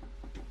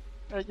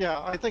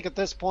 I think at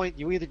this point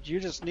you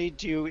just need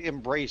to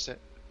embrace it.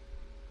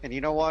 And you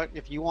know what?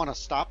 If you want to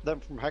stop them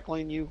from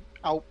heckling you,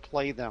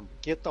 outplay them.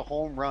 Get the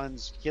home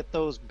runs, get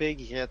those big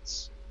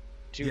hits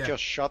to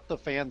just shut the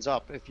fans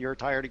up if you're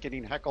tired of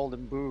getting heckled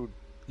and booed.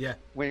 Yeah.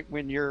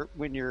 When you're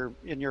in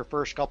your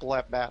first couple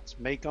at bats,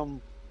 make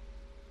them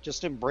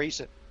just embrace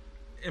it.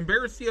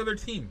 Embarrass the other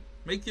team.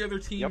 Make the other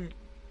team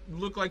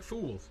look like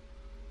fools.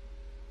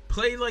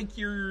 Play like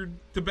you're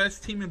the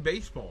best team in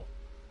baseball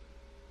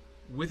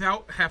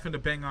without having to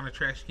bang on a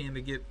trash can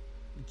to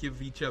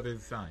give each other the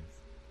signs.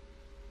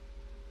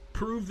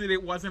 Prove that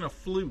it wasn't a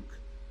fluke.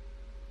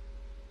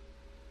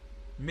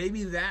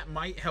 Maybe that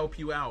might help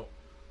you out.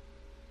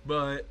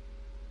 But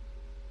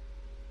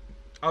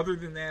other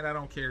than that, I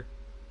don't care.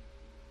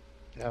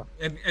 Yeah.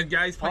 And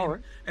guys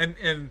playing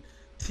and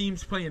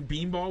teams playing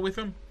beanball with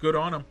them, good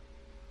on them.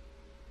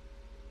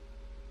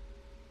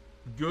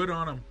 Good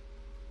on them.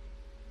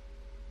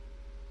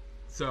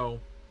 So,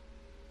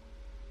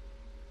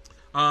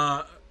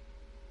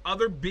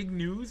 other big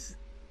news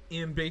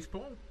in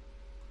baseball.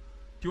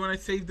 Do you want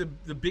to save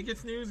the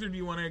biggest news, or do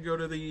you want to go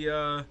to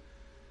the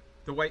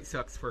White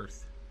Sox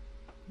first?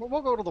 Well,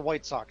 we'll go to the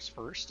White Sox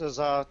first. As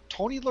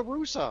Tony La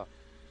Russa,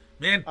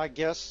 man, I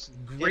guess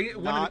great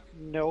did not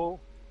know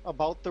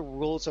about the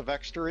rules of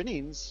extra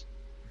innings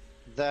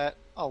that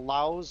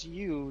allows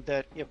you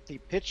that if the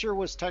pitcher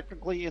was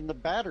technically in the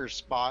batter's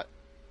spot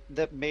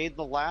that made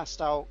the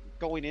last out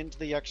going into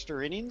the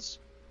extra innings,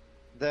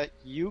 that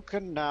you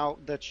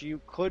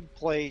could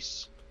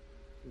place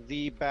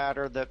the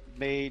batter that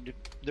made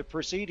the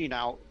preceding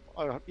out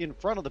in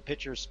front of the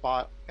pitcher's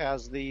spot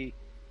as the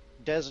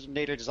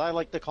designated, as I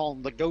like to call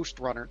him, the ghost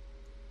runner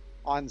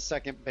on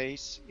second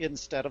base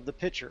instead of the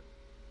pitcher.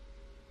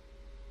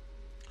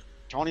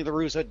 Tony La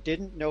Russa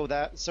didn't know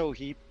that, so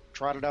he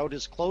trotted out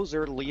his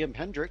closer, Liam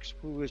Hendriks,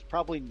 who has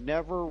probably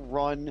never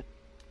run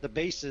the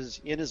bases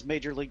in his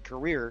major league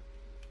career,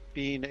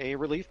 being a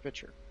relief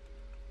pitcher.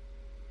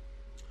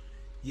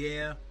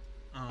 Yeah.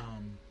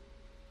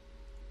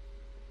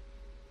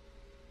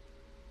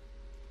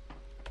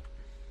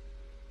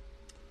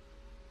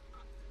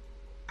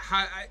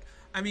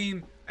 I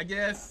mean, I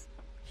guess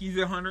he's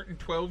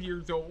 112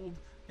 years old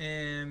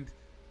and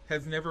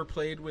has never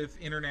played with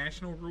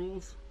international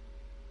rules.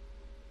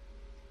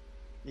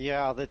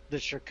 Yeah, the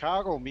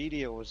Chicago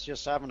media was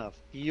just having a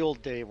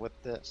field day with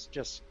this.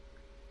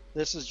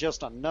 This is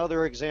just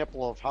another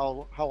example of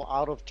how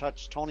out of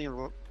touch Tony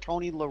La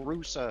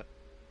Russa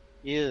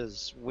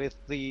is with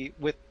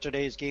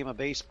today's game of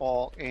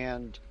baseball,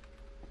 and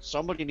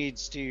somebody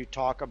needs to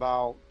get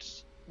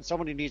in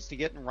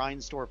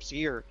Reinsdorf's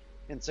ear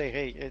and say,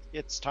 hey,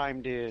 it's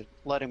time to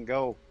let him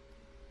go.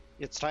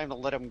 It's time to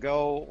let him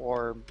go,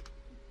 or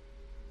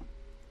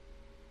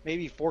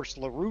maybe force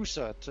La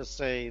Russa to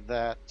say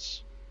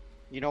that,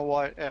 you know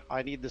what,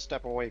 I need to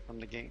step away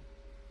from the game.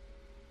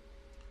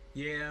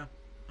 Yeah.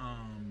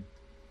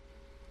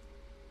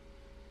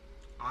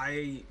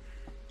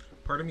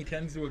 Part of me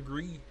tends to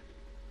agree,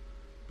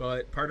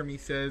 but part of me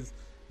says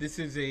this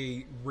is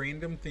a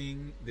random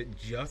thing that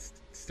just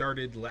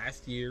started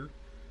last year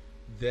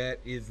that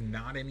is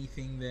not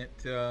anything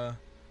that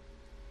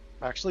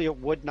actually it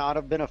would not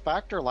have been a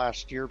factor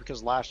last year,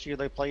 because last year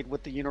they played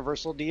with the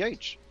universal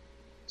DH,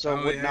 so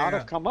it would not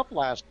have come up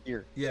last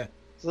year. Yeah.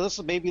 So this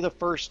is maybe the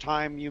first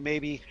time you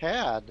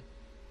had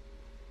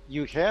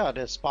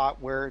a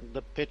spot where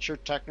the pitcher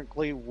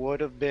technically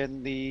would have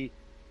been the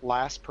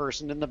last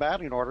person in the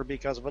batting order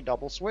because of a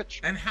double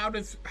switch. And how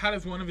does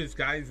one of his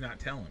guys not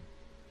tell him?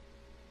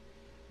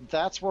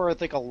 That's where I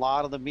think a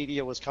lot of the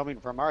media was coming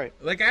from. All right,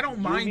 like, I don't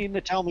mind. You mean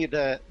to tell me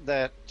that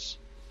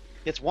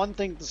it's one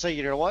thing to say,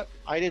 you know what,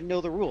 I didn't know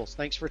the rules.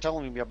 Thanks for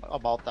telling me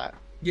about that.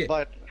 Yeah.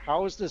 But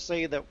how is to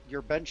say that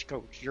your bench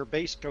coach, your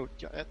base coach,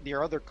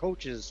 your other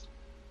coaches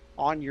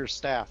on your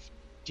staff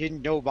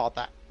didn't know about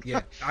that?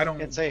 Yeah, I don't.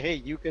 And say,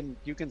 hey, you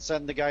can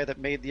send the guy that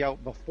made the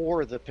out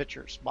before the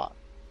pitcher spot,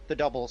 the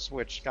double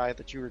switch guy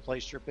that you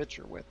replaced your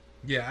pitcher with.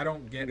 Yeah, I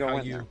don't get how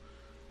you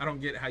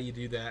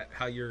do that.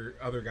 How your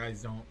other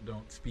guys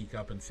don't speak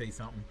up and say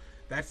something.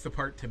 That's the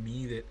part to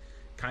me that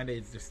kind of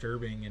is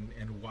disturbing,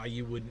 and why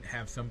you wouldn't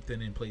have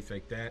something in place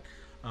like that.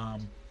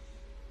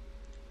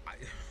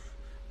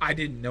 I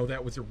didn't know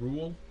that was a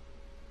rule.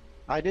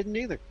 I didn't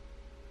either.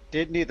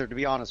 To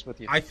be honest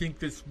with you. I think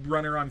this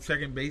runner on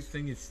second base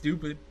thing is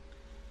stupid.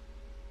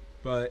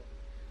 But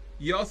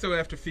you also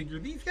have to figure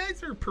these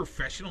guys are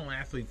professional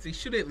athletes. They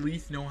should at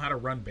least know how to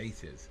run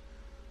bases.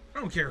 I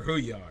don't care who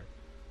you are.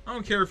 I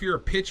don't care if you're a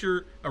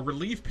pitcher, a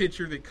relief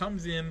pitcher that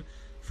comes in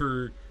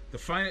for the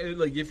final.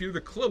 Like if you're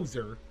the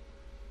closer,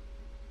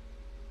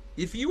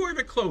 if you are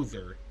the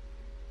closer,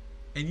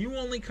 and you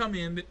only come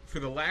in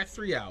for the last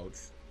 3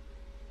 outs,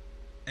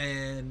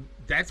 and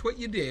that's what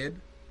you did,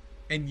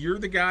 and you're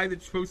the guy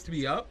that's supposed to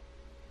be up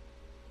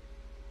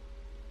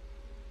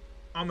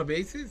on the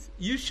bases,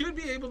 you should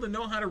be able to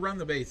know how to run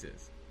the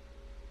bases.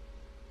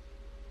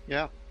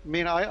 Yeah. I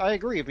mean, I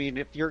agree. I mean,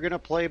 if you're going to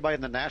play by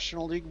the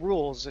National League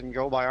rules and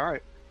go by, all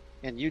right,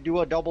 and you do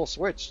a double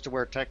switch to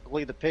where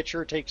technically the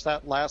pitcher takes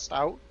that last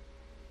out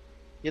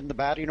in the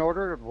batting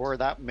order, where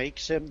that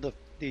makes him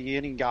the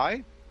inning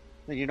guy,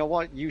 then you know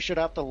what? You should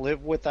have to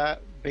live with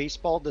that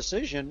baseball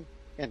decision,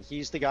 and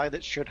he's the guy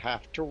that should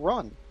have to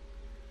run.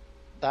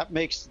 That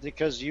makes,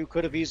 because you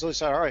could have easily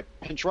said, all right,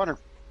 pinch runner,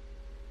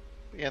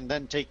 and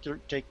then take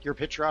your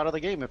pitcher out of the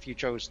game if you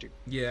chose to.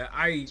 Yeah,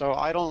 So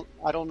I don't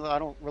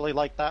really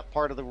like that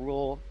part of the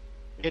rule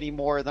any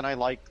more than I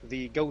like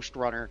the ghost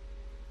runner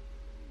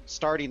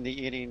starting the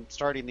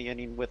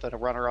inning with a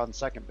runner on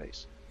second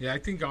base. Yeah, I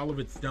think all of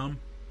it's dumb.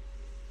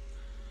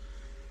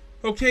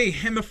 Okay,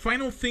 and the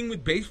final thing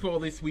with baseball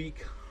this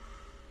week,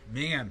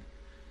 man,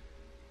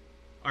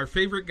 our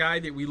favorite guy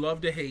that we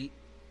love to hate,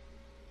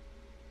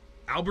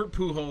 Albert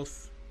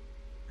Pujols,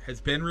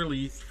 has been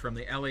released from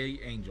the LA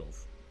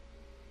Angels.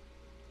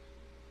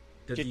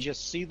 Did you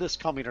see this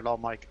coming at all,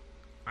 Mike?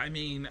 I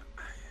mean,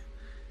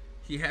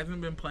 he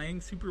hasn't been playing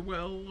super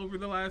well over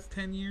the last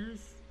 10 years.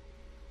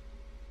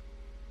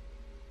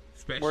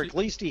 Or at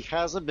least he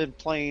hasn't been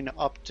playing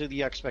up to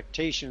the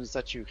expectations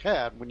that you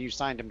had when you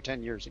signed him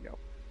 10 years ago.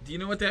 Do you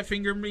know what that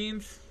finger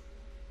means?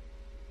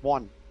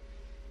 1.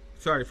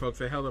 Sorry,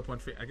 folks, I held up one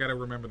finger. I got to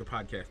remember the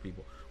podcast,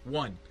 people.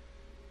 1.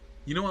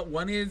 You know what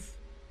 1 is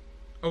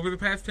over the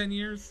past 10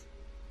 years?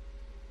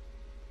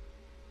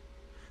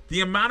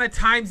 The amount of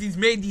times he's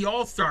made the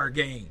All-Star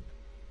game.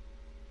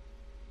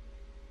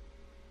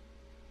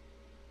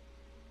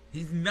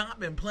 He's not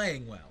been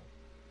playing well.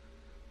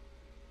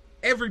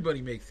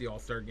 Everybody makes the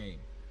All-Star game.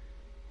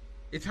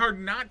 It's hard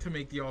not to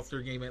make the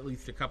All-Star game at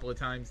least a couple of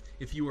times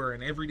if you are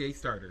an everyday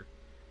starter.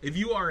 If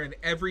you are an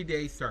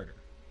everyday starter,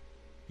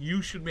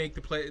 you should make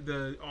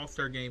the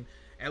All-Star game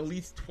at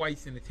least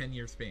twice in a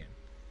 10-year span.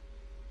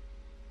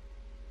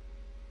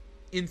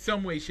 In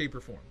some way, shape,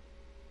 or form.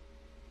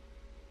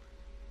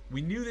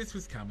 We knew this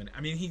was coming.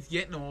 I mean, he's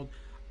getting old.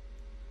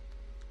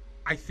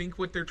 I think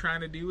what they're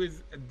trying to do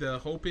is, the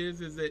hope is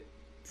that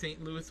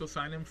St. Louis will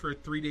sign him for a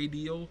 3-day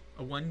deal,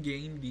 a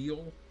 1-game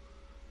deal.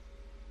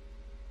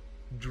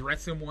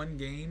 Dress him 1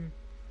 game,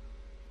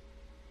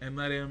 and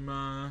let him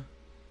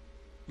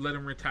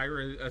retire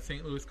a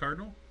St. Louis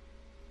Cardinal.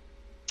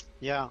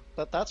 Yeah,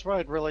 that's what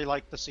I'd really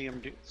like to see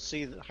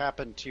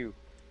happen too.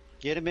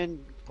 Get him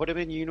in, put him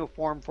in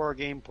uniform for a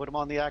game, put him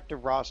on the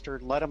active roster,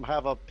 let him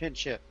have a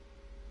pinch hit.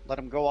 Let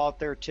him go out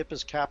there, tip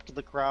his cap to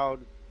the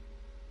crowd,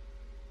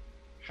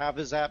 have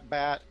his at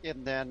bat,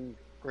 and then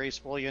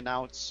gracefully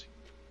announce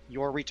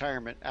your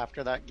retirement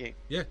after that game.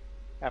 Yeah.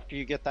 After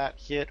you get that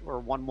hit or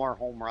 1 more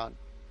home run.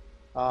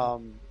 I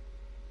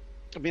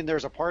mean,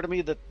 there's a part of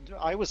me that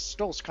I was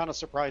still kind of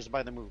surprised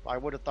by the move. I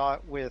would have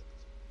thought with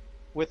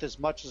as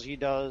much as he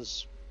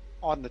does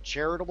on the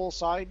charitable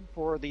side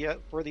for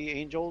the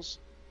Angels,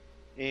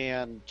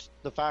 and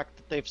the fact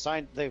that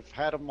they've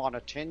had him on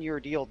a 10-year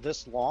deal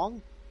this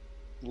long,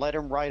 let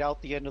him ride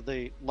out the end of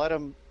let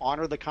him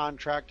honor the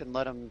contract and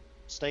let him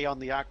stay on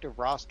the active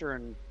roster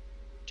and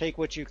take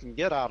what you can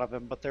get out of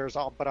him.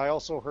 But I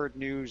also heard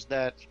news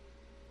that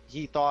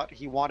he thought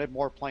he wanted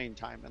more playing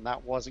time, and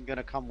that wasn't going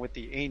to come with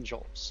the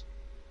Angels.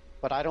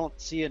 But I don't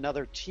see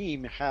another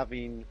team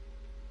having.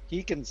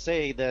 He can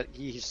say that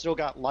he's still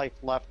got life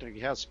left and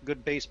he has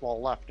good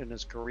baseball left in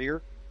his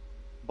career.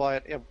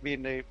 But I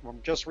mean,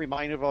 I'm just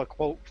reminded of a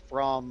quote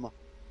from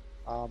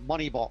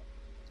Moneyball,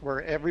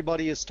 where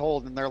everybody is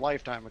told in their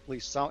lifetime, at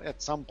least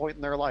at some point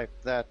in their life,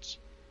 that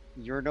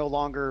you're no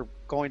longer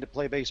going to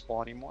play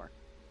baseball anymore.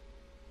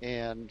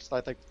 And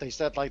I think they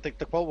said, I think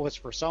the quote was,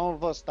 for some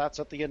of us, that's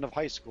at the end of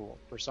high school.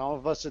 For some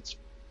of us, it's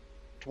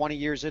 20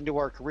 years into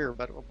our career.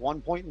 But at one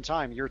point in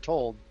time, you're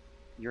told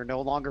you're no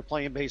longer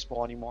playing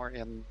baseball anymore.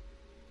 And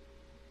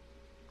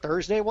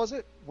Thursday, was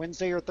it?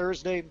 Wednesday or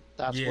Thursday?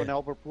 That's when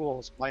Albert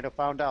Pujols might have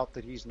found out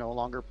that he's no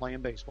longer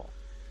playing baseball.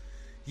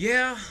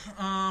 Yeah,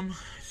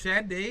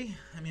 sad day.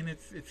 I mean,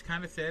 it's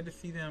kind of sad to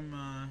see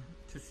them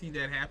to see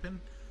that happen.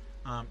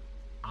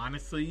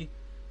 Honestly,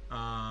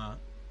 I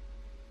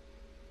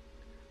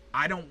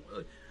don't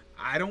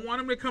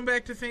want him to come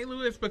back to St.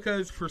 Louis,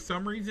 because for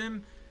some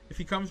reason, if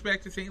he comes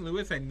back to St.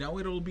 Louis, I know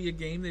it'll be a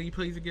game that he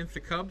plays against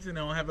the Cubs, and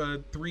he'll have a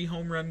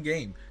 3-home run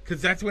game,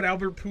 because that's what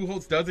Albert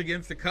Pujols does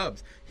against the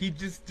Cubs. He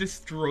just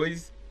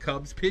destroys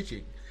Cubs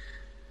pitching.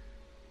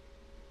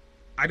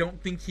 I don't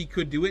think he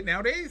could do it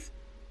nowadays,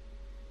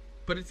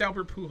 but it's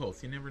Albert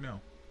Pujols. You never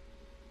know.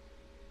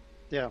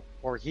 Yeah,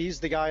 or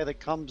he's the guy that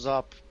comes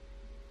up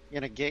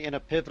in a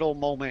pivotal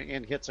moment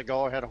and hits a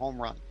go-ahead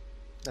home run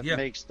that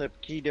makes the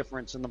key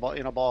difference in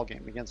a ball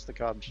game against the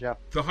Cubs. Yeah.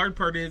 The hard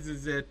part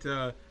is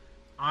that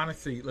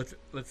honestly, let's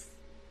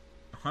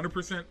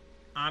 100%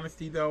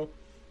 honesty though,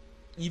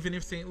 even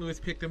if St. Louis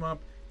picked him up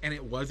and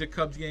it was a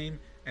Cubs game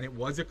and it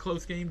was a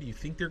close game, do you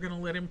think they're going to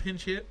let him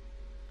pinch hit?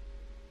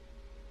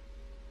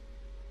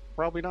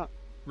 Probably not.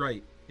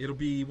 Right. It'll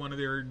be one of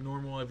their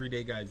normal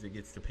everyday guys that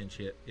gets to pinch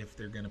hit if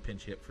they're going to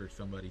pinch hit for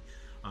somebody.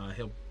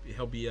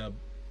 He'll be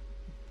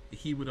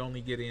he would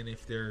only get in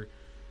if they're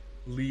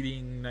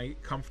leading night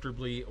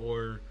comfortably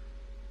or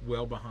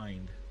well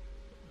behind.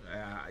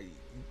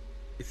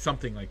 It's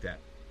something like that.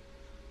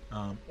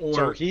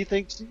 So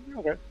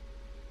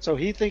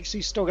he thinks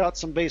he's still got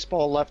some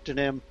baseball left in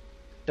him.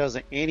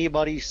 Doesn't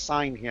anybody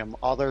sign him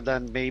other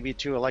than maybe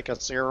to like a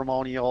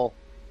ceremonial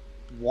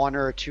 1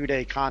 or 2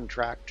 day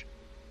contract,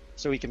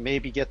 so he can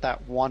maybe get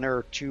that 1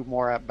 or 2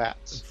 more at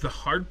bats. The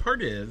hard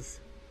part is,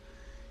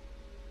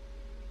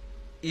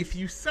 if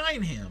you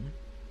sign him,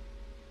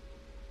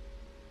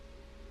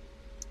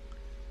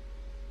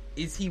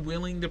 is he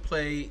willing to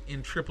play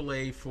in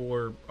AAA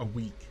for a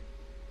week,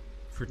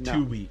 for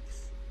 2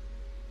 weeks?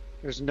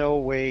 There's no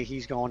way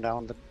he's going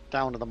down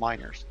to the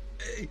minors.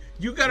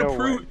 You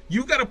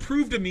gotta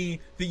prove to me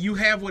that you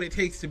have what it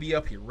takes to be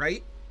up here,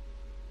 right?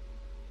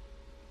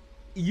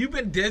 You've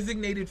been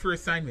designated for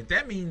assignment.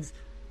 That means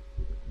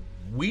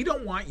we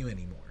don't want you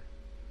anymore.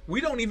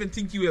 We don't even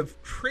think you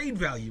have trade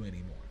value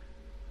anymore.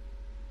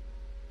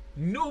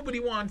 Nobody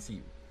wants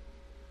you.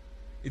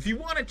 If you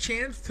want a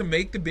chance to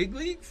make the big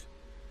leagues,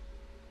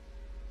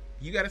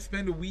 you got to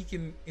spend a week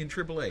in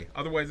AAA.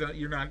 Otherwise,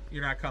 you're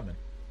not coming.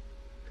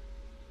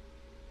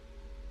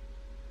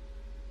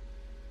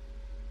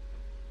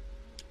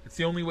 It's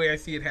the only way I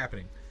see it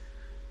happening,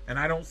 and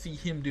I don't see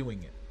him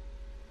doing it.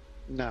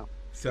 No,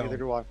 so neither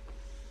do I.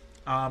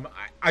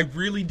 I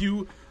really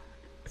do.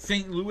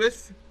 St.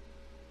 Louis,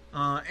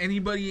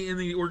 anybody in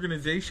the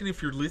organization,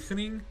 if you're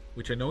listening,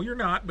 which I know you're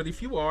not, but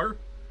if you are,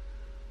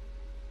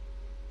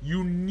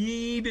 you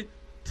need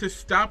to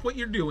stop what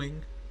you're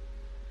doing.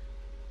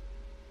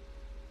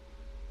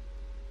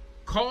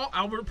 Call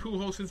Albert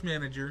Pujols'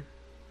 manager.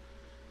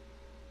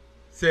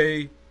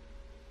 Say,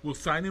 we'll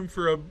sign him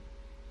for a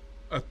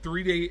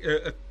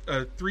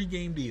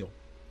 3-game deal.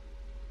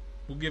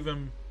 We'll give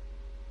him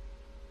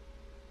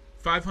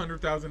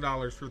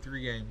 $500,000 for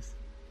 3 games.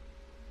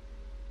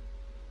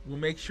 We'll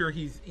make sure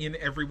he's in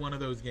every one of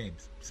those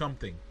games.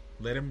 Something.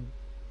 Let him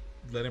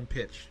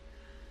pitch.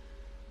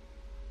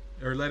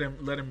 Or let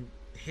him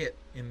hit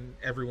in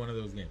every one of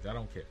those games. I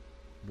don't care.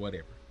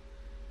 Whatever.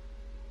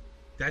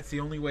 That's the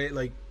only way.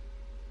 Like,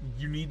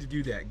 you need to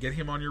do that. Get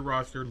him on your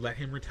roster. Let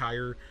him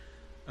retire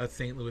a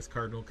St. Louis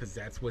Cardinal, because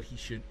that's what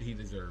he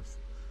deserves.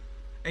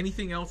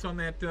 Anything else on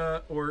that,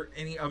 or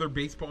any other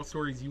baseball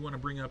stories you want to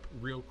bring up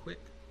real quick?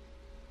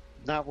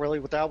 Not really.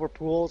 With Albert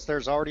Pujols,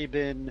 there's already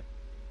been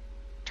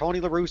Tony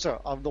La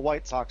Russa of the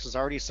White Sox has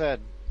already said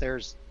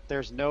there's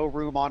no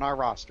room on our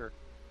roster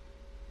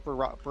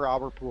for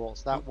Albert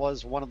Pujols. That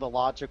was one of the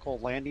logical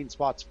landing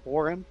spots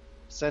for him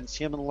since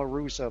him and La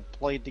Russa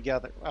played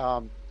together.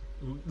 La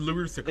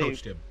Russa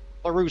coached him.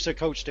 La Russa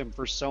coached him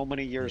for so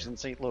many years in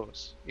St.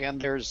 Louis, and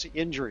there's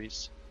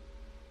injuries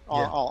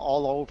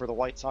all over the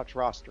White Sox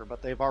roster,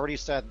 but they've already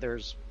said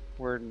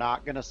we're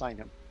not going to sign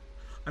him.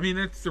 I mean,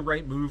 that's the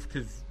right move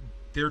because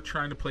they're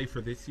trying to play for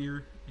this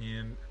year,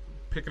 and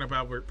picking up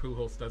Albert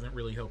Pujols doesn't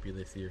really help you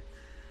this year.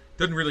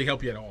 Doesn't really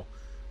help you at all.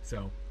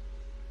 So,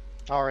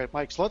 all right,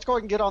 Mike. So let's go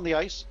ahead and get on the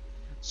ice.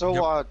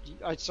 So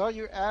I saw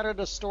you added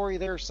a story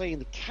there saying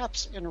the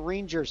Caps and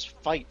Rangers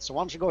fight. So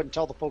why don't you go ahead and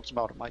tell the folks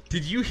about it, Mike?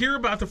 Did you hear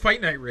about the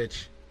fight night,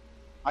 Rich?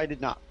 I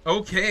did not.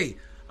 Okay.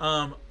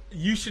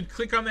 You should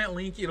click on that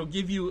link. It'll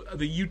give you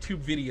the YouTube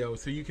video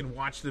so you can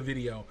watch the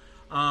video.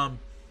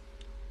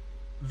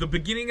 The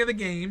beginning of the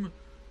game,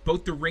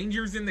 both the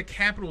Rangers and the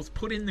Capitals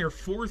put in their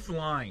fourth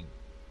line.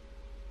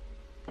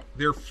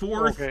 Their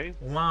fourth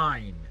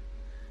line.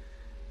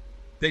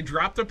 They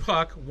dropped the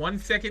puck 1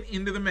 second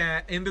into the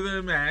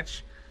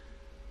match.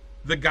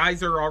 The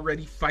guys are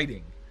already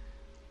fighting.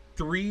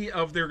 3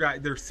 of their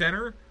guys, their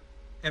center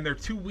and their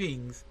 2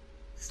 wings,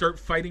 start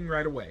fighting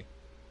right away.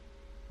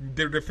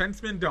 Their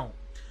defensemen don't.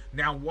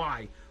 Now,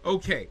 why?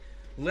 Okay,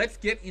 let's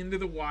get into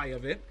the why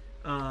of it.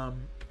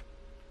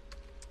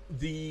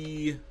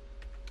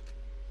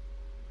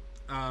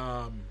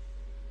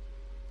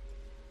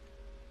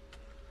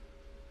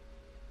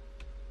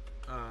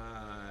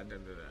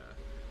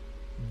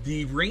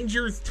 The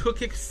Rangers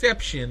took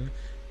exception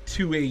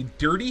to a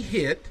dirty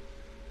hit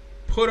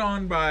put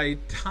on by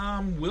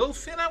Tom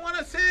Wilson, I want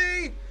to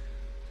say.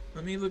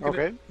 Let me look at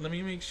it. Let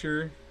me make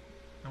sure.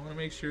 I want to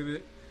make sure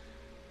that...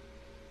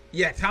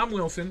 Yeah, Tom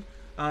Wilson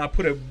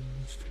put a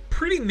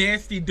pretty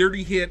nasty,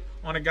 dirty hit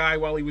on a guy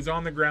while he was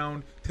on the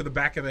ground to the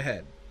back of the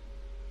head.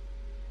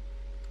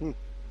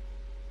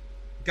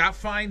 Got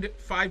fined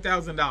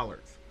 $5,000.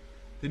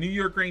 The New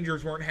York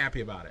Rangers weren't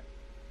happy about it.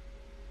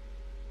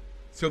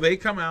 So they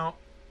come out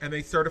and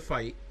they start a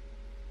fight.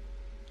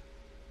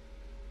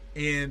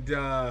 And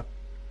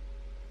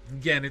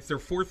again, it's their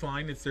fourth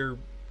line. It's their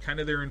kind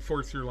of their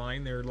enforcer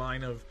line, their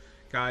line of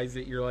guys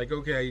that you're like,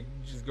 okay,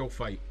 just go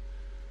fight.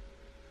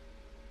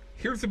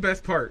 Here's the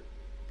best part.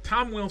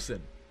 Tom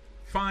Wilson,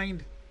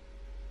 fined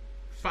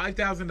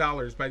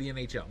 $5,000 by the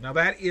NHL. Now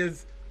that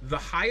is the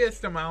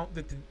highest amount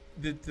that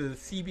the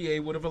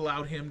CBA would have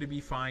allowed him to be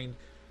fined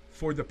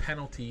for the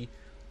penalty,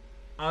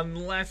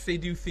 unless they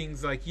do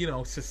things like,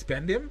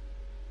 suspend him,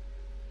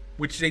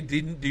 which they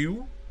didn't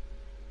do.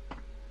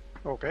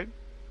 Okay.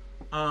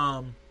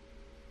 The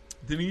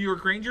New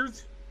York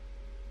Rangers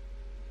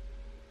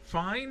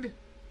fined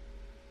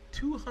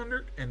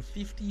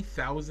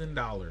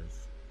 $250,000.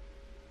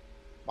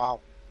 Wow.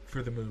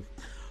 For the move.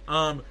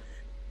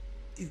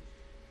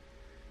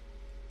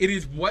 It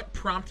is what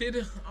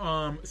prompted.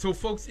 So,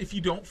 folks, if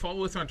you don't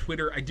follow us on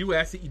Twitter, I do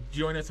ask that you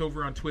join us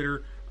over on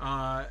Twitter.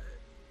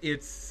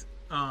 It's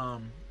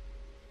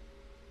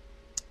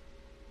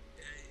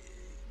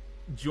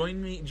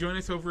join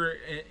us over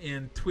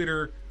in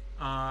Twitter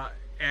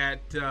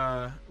at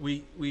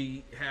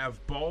we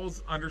have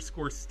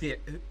balls_sticks.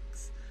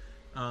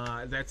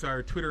 That's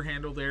our Twitter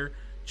handle there.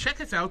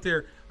 Check us out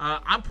there.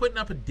 I'm putting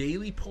up a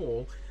daily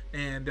poll,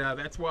 and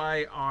that's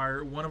why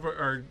one of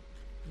our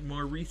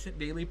more recent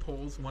daily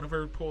polls, one of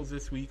our polls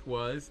this week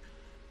was,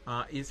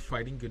 is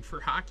fighting good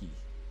for hockey?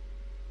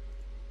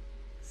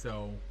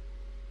 So,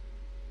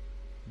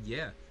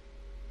 yeah.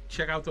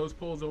 Check out those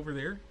polls over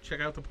there.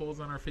 Check out the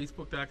polls on our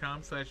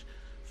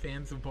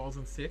Facebook.com/fans of balls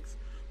and sticks.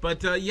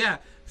 But, yeah,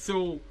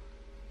 so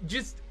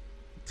just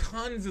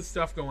tons of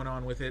stuff going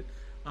on with it.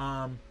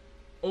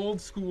 Old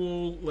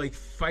school, like,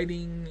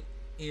 fighting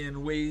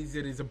in ways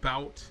that is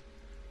about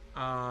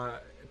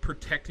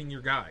protecting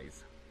your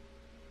guys.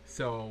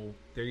 So,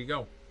 there you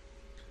go.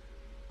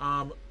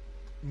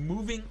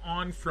 Moving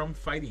on from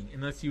fighting,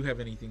 unless you have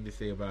anything to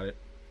say about it.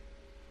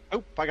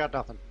 Nope, I got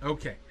nothing.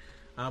 Okay.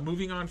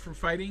 Moving on from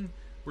fighting,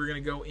 we're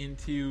going to go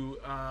into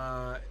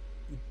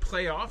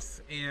playoffs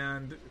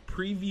and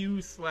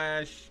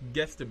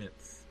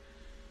preview/guesstimates.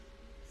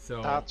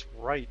 So that's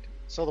right.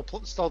 So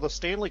the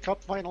Stanley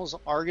Cup Finals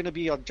are going to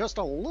be just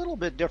a little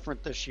bit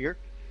different this year,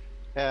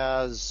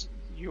 as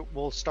you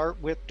will start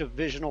with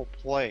divisional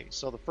play.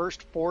 So the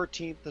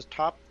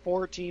top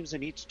 4 teams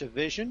in each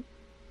division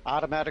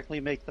automatically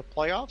make the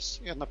playoffs,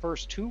 and the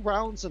first 2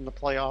 rounds in the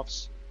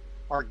playoffs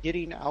are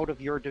getting out of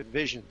your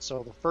division.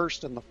 So the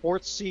 1st and the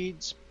 4th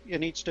seeds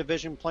in each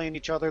division playing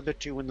each other, the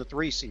 2 and the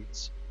 3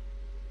 seeds,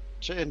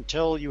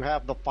 until you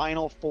have the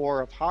final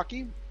 4 of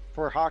hockey.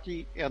 For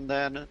hockey, and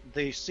then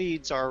the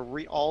seeds are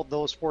all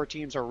those 4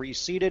 teams are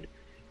reseeded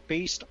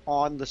based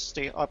on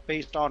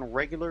based on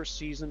regular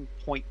season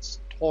points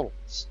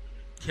totals.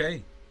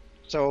 Okay.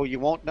 So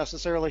you won't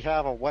necessarily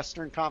have a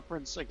Western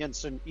Conference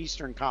against an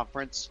Eastern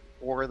Conference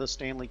for the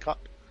Stanley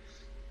Cup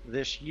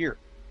this year,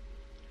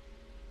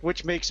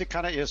 which makes it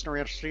kind of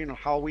interesting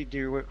how we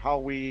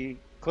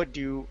could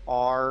do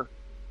our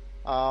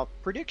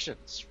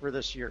predictions for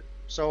this year.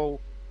 So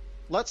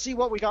let's see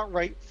what we got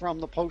right from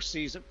the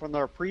postseason, from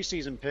our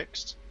preseason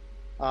picks.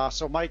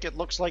 So, Mike, it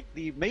looks like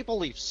the Maple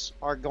Leafs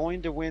are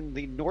going to win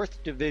the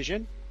North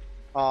Division.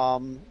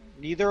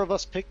 Neither of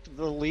us picked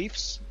the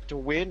Leafs to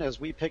win, as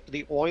we picked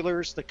the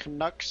Oilers, the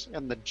Canucks,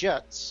 and the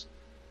Jets.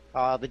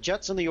 The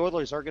Jets and the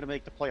Oilers are going to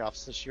make the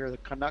playoffs this year. The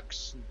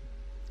Canucks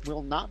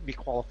will not be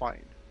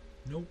qualifying.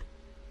 Nope.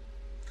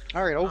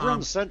 All right, over in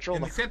the Central.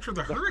 In the Central,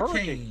 the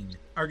Hurricane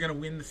are going to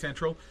win the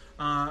Central.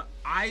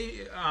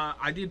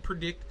 I did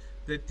predict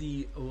that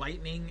the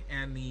Lightning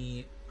and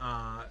the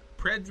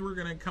Preds were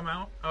going to come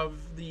out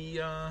of the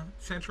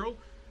Central,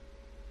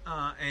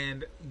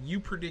 and you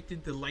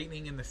predicted the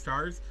Lightning and the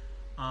Stars.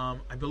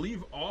 I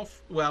believe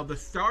the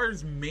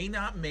Stars may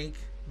not make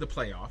the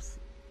playoffs,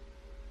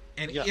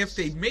 and yes, if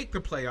they make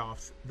the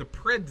playoffs, the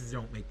Preds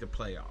don't make the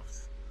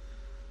playoffs.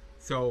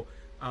 So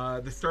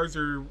the Stars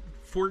are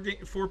 4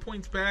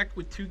 points back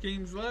with 2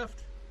 games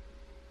left.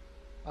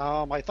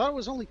 I thought it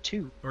was only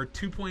 2. Or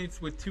 2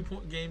 points with 2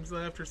 games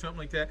left or something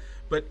like that.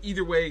 But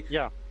either way,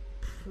 yeah,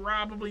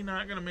 probably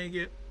not going to make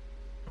it,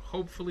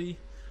 hopefully.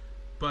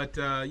 But,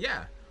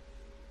 yeah.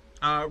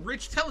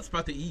 Rich, tell us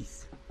about the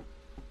East.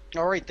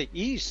 All right, the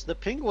East, the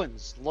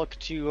Penguins look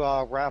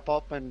to wrap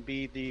up and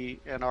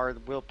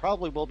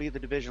will be the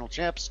divisional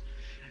champs,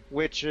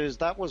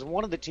 that was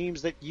one of the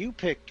teams that you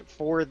picked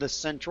for the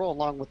Central,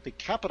 along with the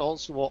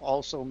Capitals, who will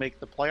also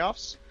make the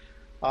playoffs.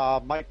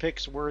 My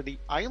picks were the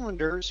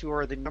Islanders, who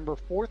are the number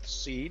 4th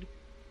seed,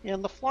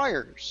 and the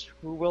Flyers,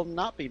 who will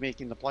not be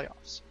making the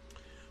playoffs.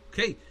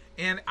 Okay,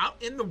 and out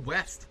in the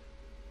West,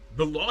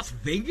 the Las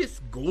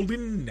Vegas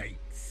Golden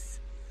Knights,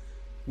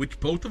 which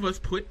both of us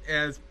put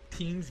as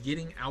teams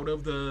getting out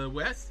of the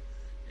West,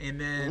 and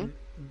then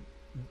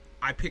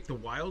I picked the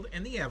Wild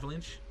and the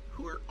Avalanche,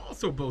 who are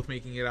also both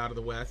making it out of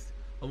the West,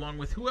 along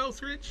with who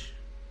else, Rich?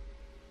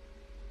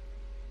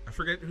 I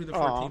forget who the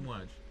 4th team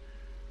was.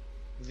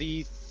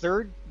 The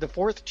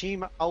 4th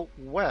team out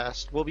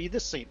west will be the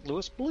St.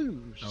 Louis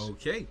Blues.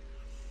 Okay.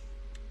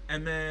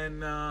 And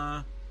then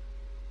our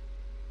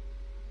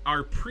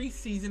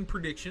preseason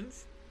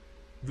predictions.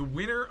 The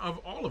winner of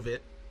all of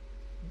it,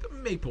 the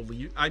Maple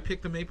Leafs. I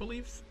picked the Maple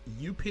Leafs.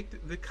 You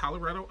picked the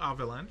Colorado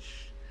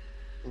Avalanche.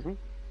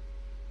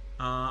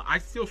 I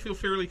still feel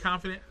fairly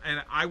confident,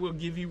 and I will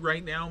give you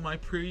right now my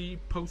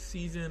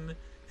postseason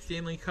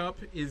Stanley Cup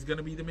is going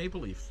to be the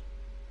Maple Leafs.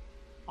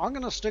 I'm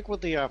going to stick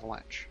with the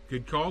Avalanche.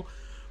 Good call.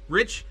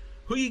 Rich,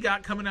 who you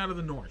got coming out of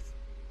the North?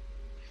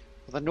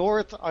 The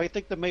North, I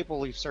think the Maple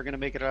Leafs are going to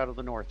make it out of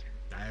the North.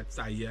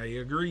 I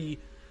agree.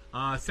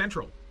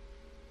 Central.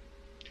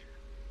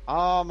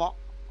 I'm going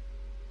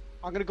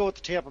to go with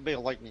the Tampa Bay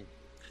Lightning.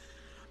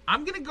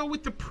 I'm going to go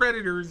with the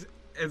Predators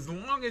as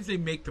long as they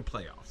make the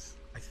playoffs.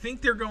 I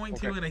think they're going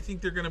to, and I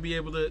think they're going to be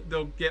able to.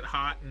 They'll get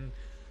hot in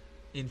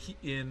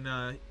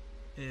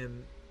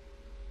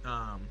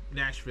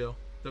Nashville.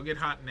 They'll get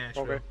hot in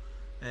Nashville. Okay.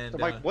 And so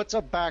Mike, what's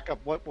a backup?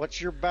 What's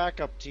your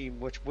backup team,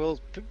 which will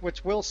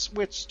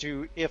switch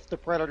to if the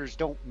Predators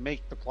don't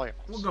make the playoffs?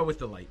 We'll go with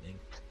the Lightning.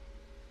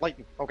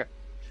 Lightning. Okay.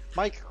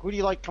 Mike, who do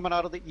you like coming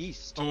out of the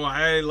East? Oh,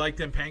 I like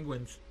them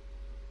Penguins.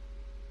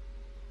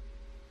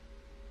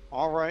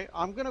 All right,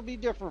 I'm going to be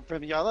different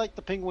from you. I like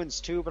the Penguins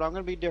too, but I'm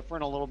going to be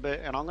different a little bit,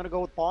 and I'm going to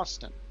go with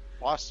Boston.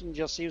 Boston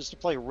just seems to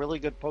play really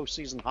good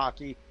postseason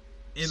hockey,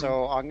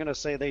 so I'm going to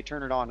say they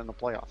turn it on in the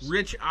playoffs.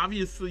 Rich,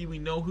 obviously we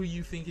know who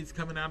you think is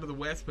coming out of the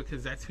West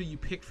because that's who you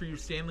picked for your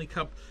Stanley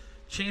Cup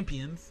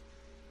champions.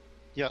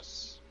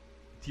 Yes.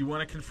 Do you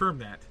want to confirm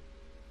that?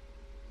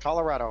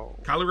 Colorado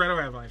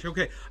Avalanche.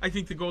 Okay, I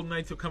think the Golden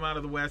Knights will come out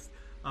of the West.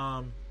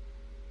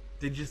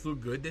 They just look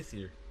good this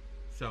year,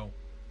 so.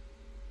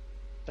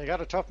 They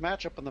got a tough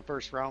matchup in the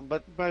first round,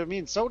 but I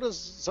mean, so do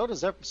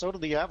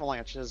the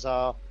Avalanches.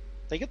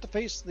 They get to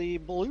face the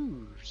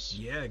Blues.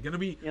 Yeah, gonna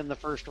be in the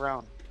first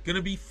round.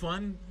 Gonna be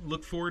fun.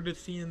 Look forward to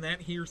seeing that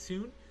here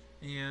soon.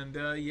 And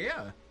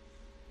yeah.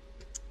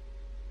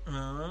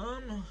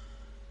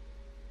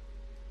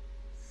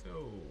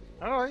 So.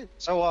 All right.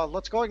 So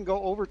let's go ahead and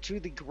go over to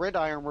the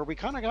gridiron where we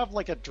kind of have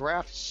like a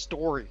draft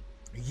story.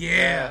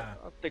 Yeah.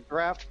 The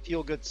draft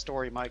feel good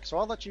story, Mike. So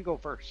I'll let you go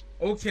first.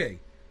 Okay,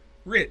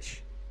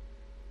 Rich.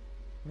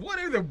 What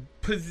is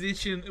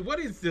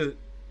the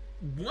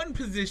one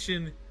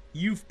position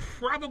you've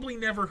probably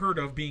never heard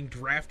of being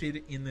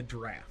drafted in the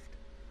draft?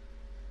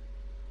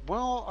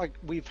 Well,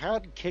 we've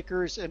had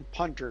kickers and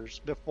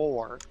punters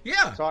before.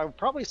 Yeah. So I would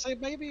probably say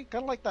maybe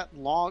kind of like that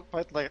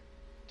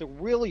the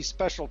really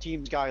special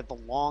teams guy, the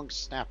long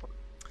snapper.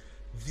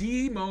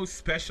 The most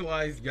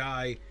specialized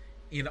guy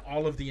in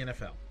all of the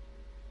NFL.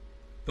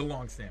 The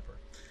long snapper.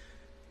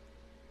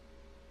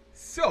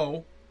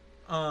 So,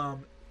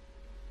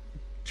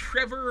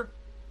 Trevor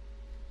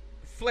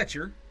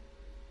Fletcher,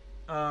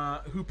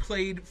 who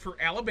played for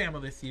Alabama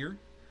this year,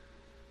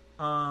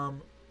 got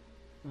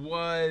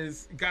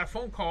a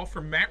phone call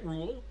from Matt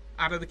Rule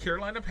out of the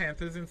Carolina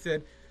Panthers and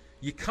said,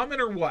 "You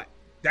coming or what?"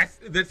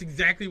 That's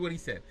exactly what he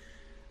said.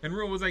 And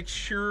Rule was like,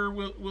 "Sure,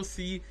 we'll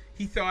see."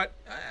 He thought,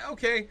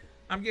 "Okay,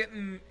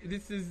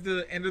 this is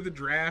the end of the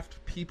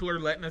draft. People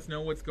are letting us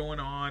know what's going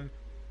on.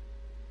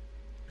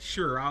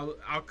 Sure,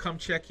 I'll come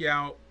check you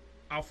out.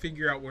 I'll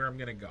figure out where I'm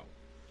gonna go."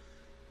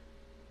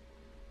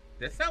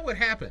 That's not what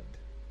happened.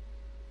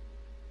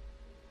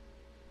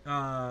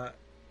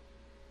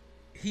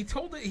 He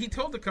told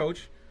the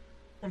coach,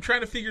 "I'm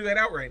trying to figure that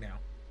out right now."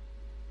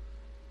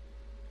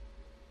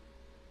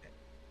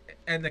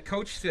 And the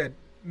coach said,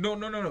 No.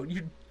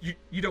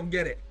 You don't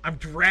get it. I'm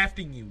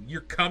drafting you. You're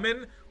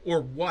coming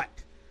or what?"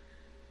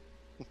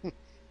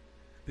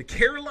 The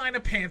Carolina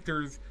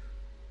Panthers,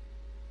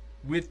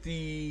 with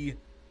the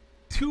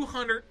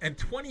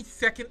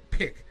 222nd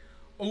pick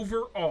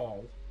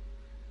overall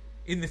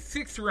in the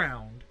 6th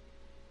round,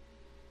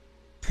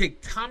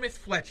 take Thomas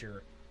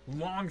Fletcher,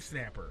 long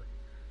snapper,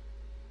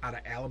 out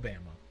of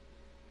Alabama.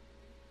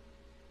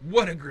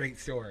 What a great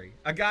story.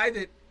 A guy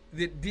that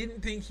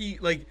didn't think he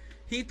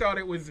thought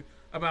it was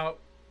about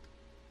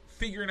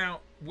figuring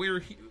out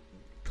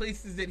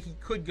places that he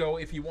could go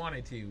if he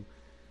wanted to,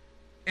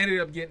 ended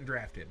up getting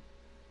drafted.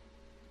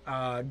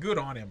 Good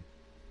on him.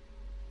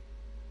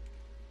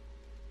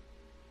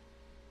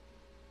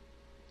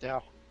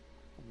 Yeah,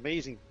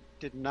 amazing.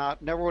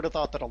 Never would have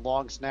thought that a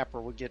long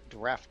snapper would get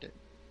drafted.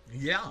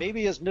 Yeah.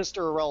 Maybe as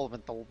Mr.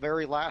 Irrelevant, the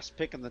very last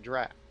pick in the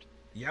draft.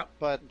 Yep.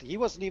 But he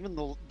wasn't even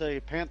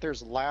the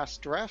Panthers'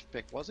 last draft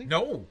pick, was he?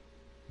 No.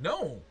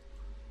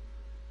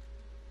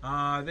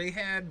 They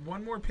had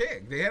one more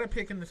pick. They had a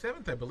pick in the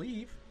 7th, I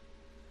believe.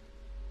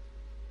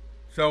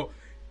 So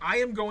I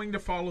am going to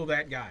follow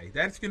that guy.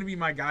 That's going to be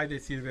my guy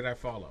this year that I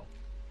follow.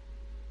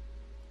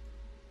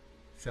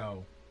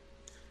 So.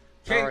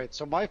 Okay. All right.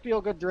 So my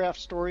feel-good draft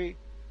story,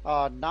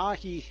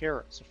 Najee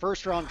Harris, a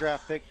first-round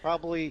draft pick.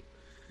 Probably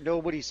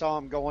nobody saw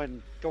him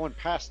going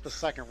past the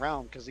 2nd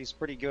round because he's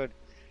pretty good.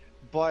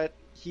 But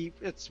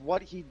it's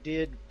what he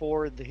did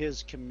for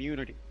his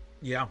community.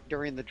 Yeah.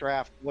 During the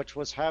draft, which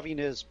was having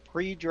his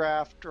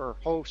pre-draft or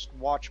host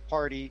watch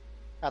party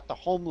at the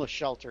homeless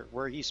shelter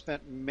where he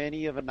spent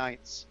many of the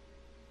nights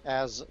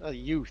as a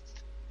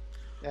youth,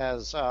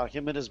 as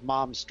him and his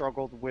mom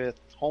struggled with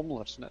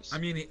homelessness. I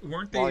mean,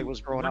 weren't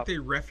they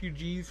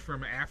refugees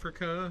from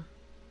Africa?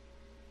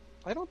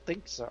 I don't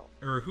think so.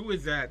 Or who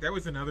is that? That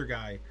was another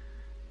guy.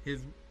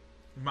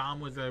 Mom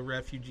was a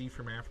refugee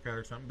from Africa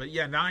or something. But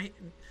yeah,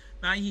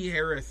 Nahi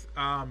Harris.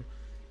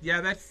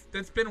 Yeah,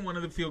 that's been one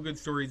of the feel good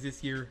stories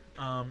this year.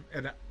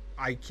 And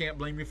I can't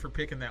blame you for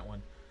picking that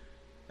one.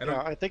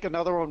 Yeah, I think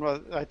another one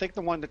was. I think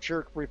the one that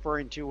you're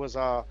referring to was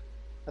I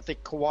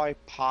think Kawhi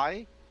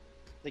Pai,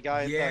 the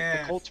guy, the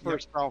Yes. Colts Yep.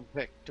 first round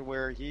pick, to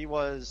where he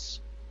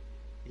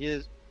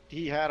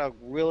he had a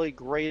really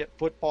great at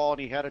football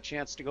and he had a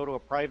chance to go to a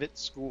private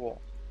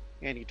school,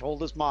 and he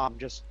told his mom,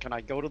 just can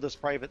I go to this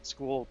private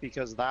school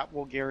because that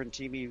will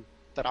guarantee me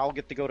that I'll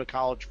get to go to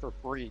college for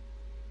free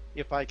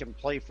if I can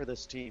play for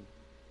this team.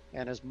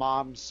 And his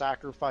mom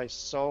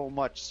sacrificed so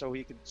much so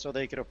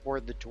they could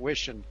afford the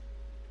tuition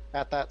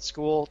at that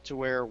school, to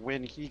where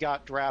when he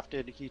got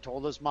drafted, he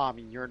told his mom,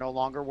 "You're no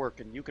longer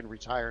working. You can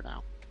retire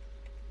now."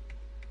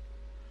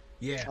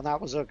 Yeah. And that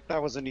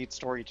was a neat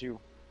story too.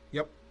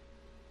 Yep.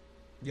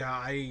 Yeah,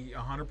 I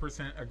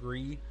 100%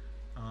 agree.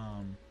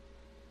 Um,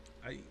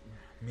 I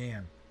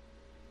man,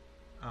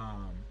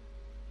 um,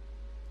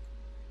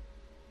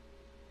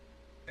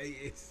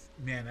 it's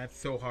man, that's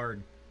so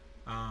hard.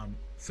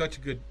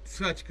 Such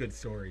good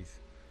stories.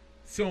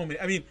 So many.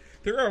 I mean,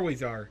 there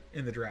always are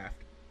in the draft.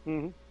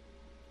 Hmm.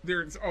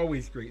 There's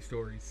always great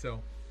stories.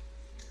 So,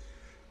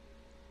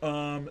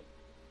 um,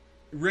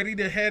 ready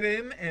to head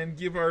in and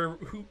give our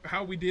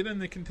how we did in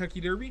the Kentucky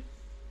Derby.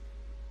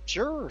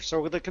 Sure.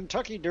 So with the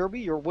Kentucky Derby,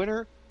 your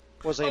winner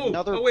was Oh,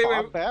 another oh, wait,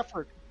 Bob wait.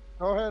 Baffert.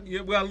 Go ahead.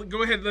 Yeah, well,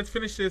 go ahead. Let's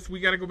finish this. We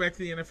got to go back to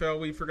the NFL.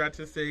 We forgot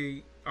to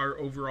say our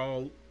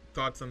overall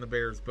thoughts on the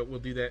Bears, but we'll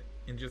do that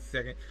in just a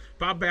second.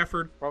 Bob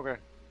Baffert. Okay.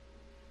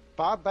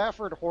 Bob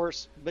Baffert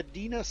horse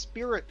Medina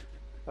Spirit,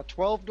 a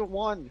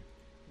 12-1,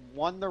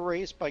 won the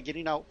race by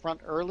getting out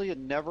front early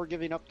and never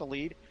giving up the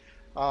lead.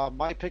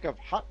 My pick of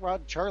Hot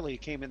Rod Charlie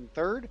came in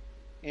third,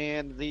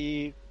 and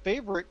the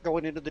favorite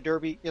going into the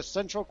Derby,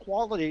 Essential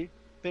Quality,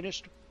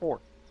 finished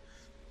fourth.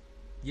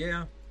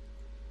 Yeah,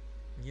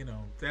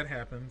 that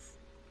happens.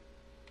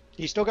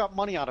 He still got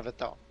money out of it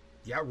though,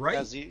 Yeah, right.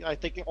 as I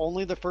think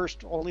only the first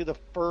through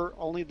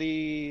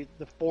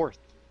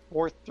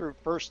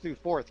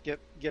fourth get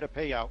a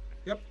payout.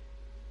 Yep.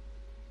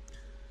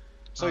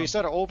 So you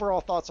said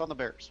overall thoughts on the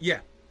Bears? Yeah.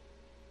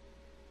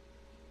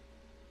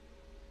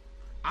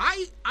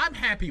 I'm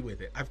happy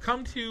with it. I've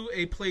come to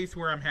a place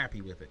where I'm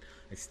happy with it.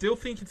 I still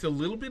think it's a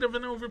little bit of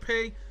an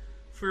overpay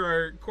for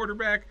our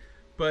quarterback,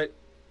 but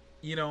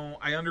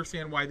I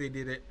understand why they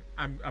did it.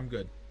 I'm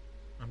good.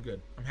 I'm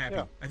good. I'm happy.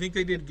 Yeah. I think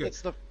they did good.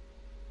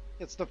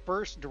 It's the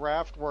first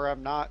draft where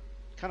I'm not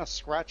kind of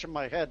scratching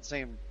my head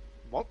saying,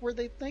 what were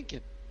they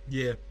thinking?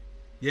 Yeah.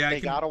 Yeah. They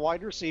got a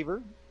wide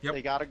receiver. Yep.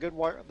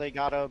 They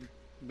got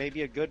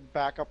maybe a good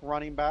backup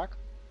running back.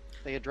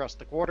 They addressed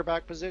the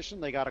quarterback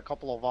position. They got a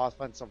couple of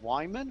offensive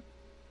linemen.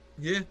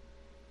 Yeah.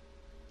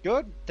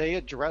 Good. They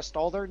addressed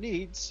all their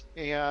needs,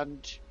 and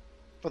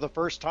for the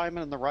first time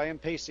in the Ryan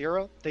Pace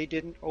era, they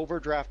didn't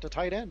overdraft a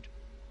tight end.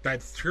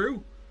 That's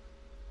true.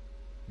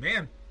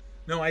 Man.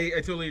 No, I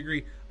totally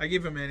agree. I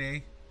give him an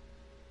A.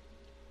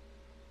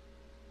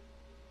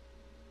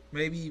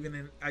 Maybe even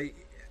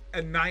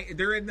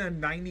they're in the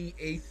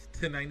 98th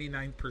to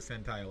 99th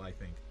percentile, I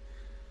think.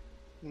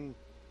 Hmm.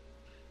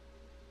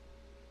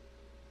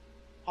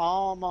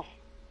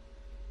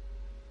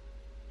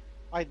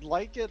 I'd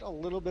like it a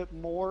little bit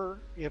more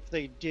if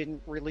they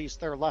didn't release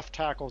their left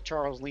tackle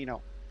Charles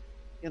Leno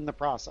in the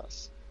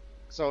process.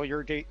 So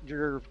you're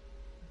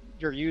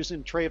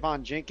using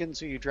Trayvon Jenkins,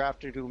 who you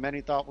drafted, who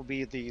many thought would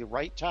be the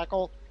right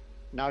tackle.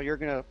 Now you're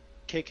gonna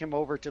kick him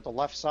over to the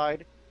left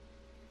side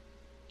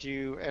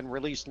and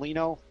release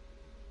Leno.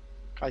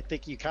 I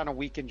think you kind of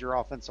weakened your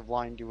offensive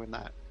line doing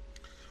that.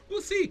 We'll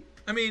see.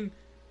 I mean,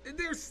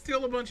 there's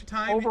still a bunch of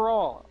time.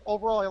 Overall,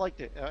 I liked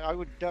it. I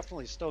would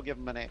definitely still give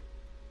him an A.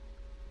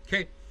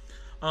 Okay.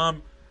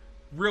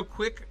 Real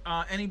quick,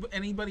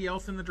 anybody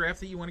else in the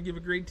draft that you want to give a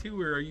grade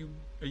to, or are you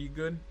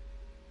good?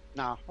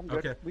 Nah, I'm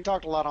good. Okay. We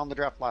talked a lot on the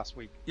draft last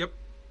week. Yep.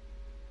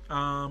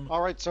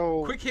 All right,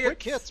 so quick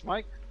hits,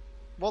 Mike.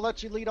 We'll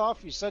let you lead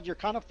off. You said you're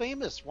kind of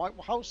famous. Why?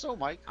 How so,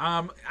 Mike?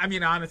 I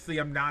mean, honestly,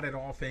 I'm not at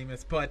all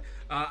famous, but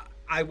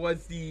I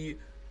was the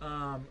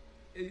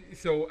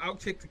so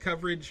Outkick the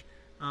Coverage,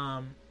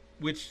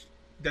 which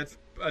that's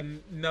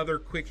another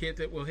quick hit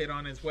that we'll hit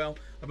on as well.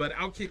 But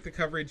Outkick the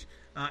Coverage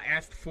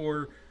asked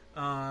for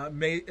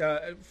May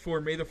the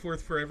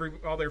 4th for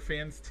all their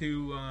fans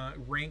to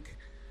rank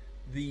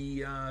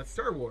the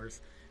Star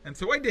Wars, and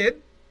so I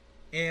did,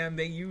 and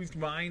they used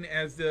mine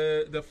as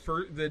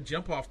the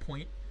jump off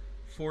point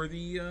for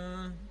the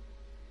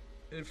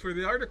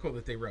article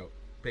that they wrote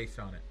based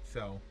on it.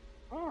 So,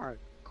 All right,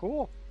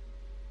 cool.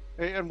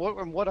 And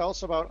what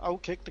else about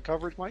Outkick the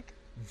Coverage, Mike?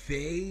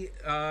 they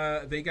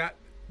got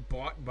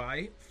bought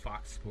by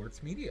Fox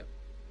Sports Media.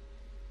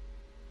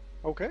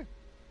 Okay.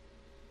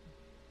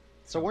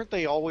 So weren't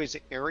they always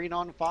airing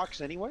on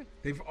Fox anyway?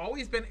 They've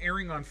always been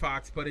airing on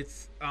Fox, but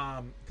it's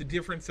the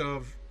difference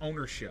of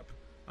ownership.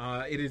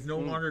 It is no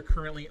longer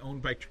currently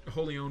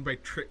wholly owned by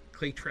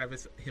Clay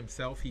Travis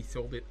himself. He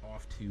sold it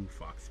off to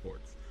Fox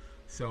Sports.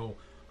 So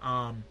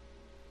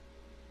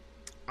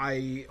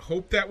I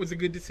hope that was a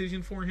good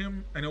decision for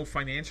him. I know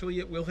financially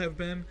it will have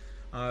been.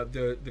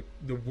 The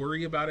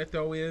worry about it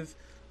though is,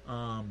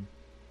 You'll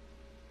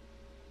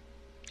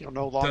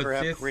no longer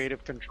have this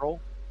creative control.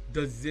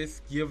 does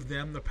this give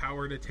them the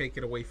power to take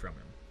it away from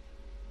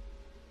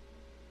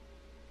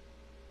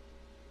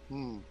him?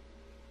 Hmm.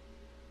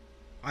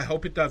 I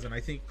hope it doesn't. I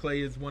think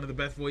Clay is one of the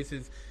best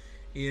voices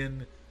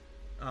in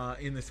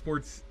the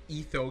sports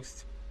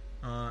ethos,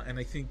 and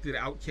I think that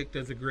Outkick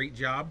does a great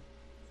job.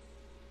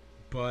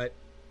 But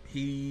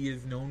he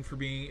is known for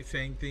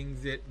saying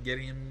things that get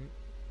him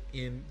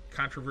in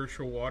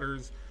controversial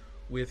waters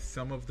with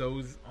some of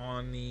those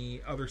on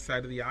the other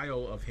side of the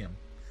aisle of him,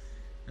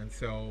 and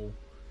so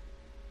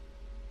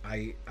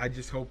I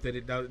just hope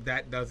that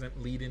that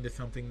doesn't lead into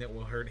something that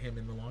will hurt him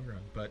in the long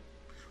run. But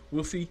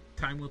we'll see.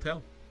 Time will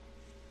tell.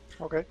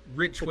 Okay.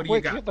 Rich, what do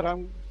you got?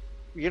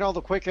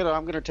 The quick hit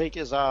I'm going to take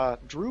is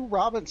Drew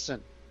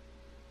Robinson,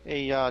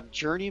 a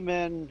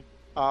journeyman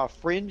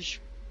fringe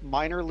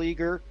minor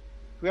leaguer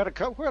who had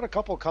a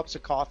couple cups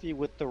of coffee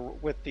with the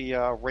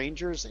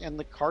Rangers and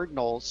the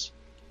Cardinals,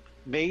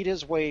 made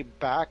his way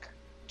back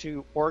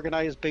to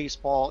organized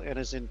baseball and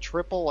is in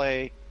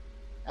AAA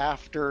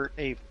after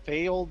a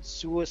failed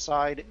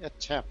suicide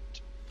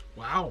attempt.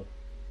 Wow.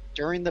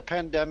 During the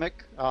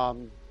pandemic, I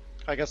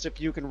guess if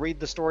you can read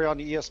the story on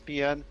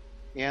ESPN,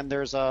 and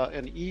there's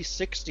an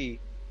E60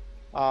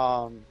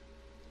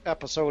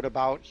 episode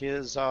about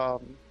his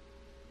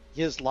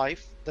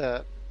life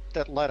that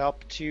led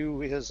up to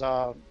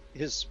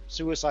his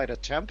suicide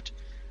attempt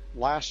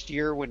last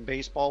year when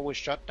baseball was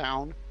shut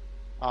down.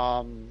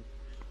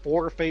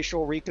 4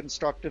 facial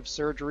reconstructive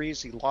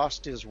surgeries. He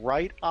lost his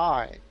right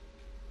eye,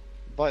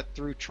 but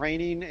through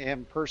training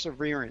and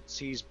perseverance,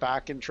 he's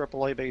back in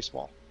AAA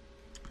baseball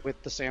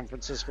with the San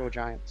Francisco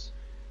Giants.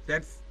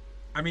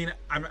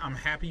 I'm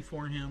happy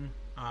for him.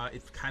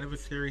 It's kind of a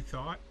scary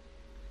thought.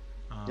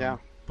 Yeah.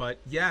 But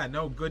yeah,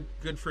 no,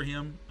 good for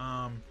him.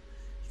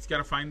 He's got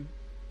to find.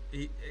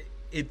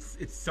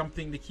 It's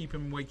something to keep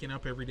him waking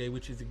up every day,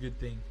 which is a good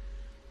thing.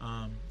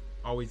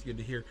 Always good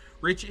to hear.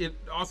 Rich, it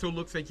also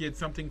looks like you had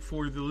something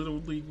for the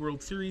Little League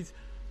World Series.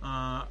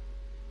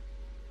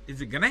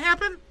 Is it going to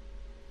happen?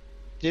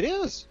 It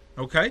is.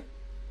 Okay.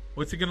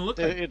 What's it going to look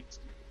like? It's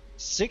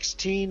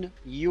 16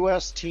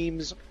 U.S.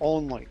 teams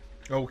only.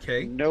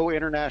 Okay. No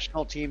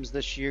international teams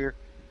this year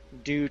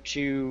due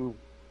to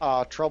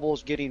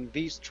troubles getting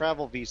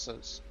travel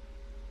visas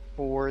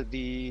for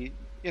the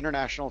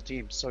international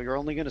teams. So you're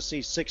only going to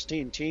see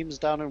 16 teams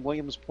down in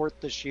Williamsport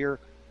this year,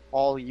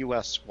 all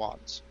U.S.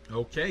 squads.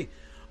 Okay.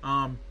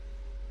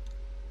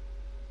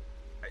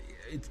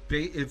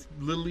 It's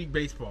Little League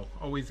Baseball.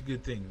 Always a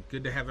good thing.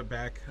 Good to have it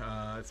back,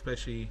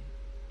 especially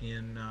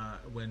in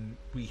when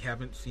we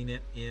haven't seen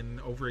it in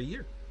over a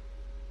year.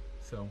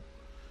 So,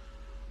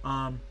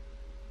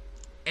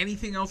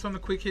 anything else on the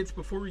quick hits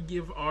before we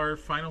give our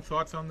final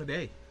thoughts on the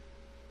day?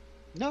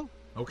 No.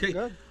 Okay.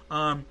 Good.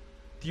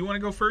 Do you want to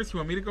go first? You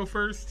want me to go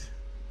first?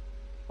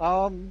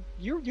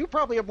 You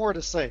probably have more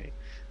to say,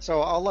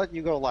 so I'll let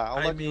you go last.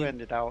 I'll let you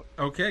end it out.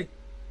 Okay.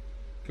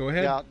 Go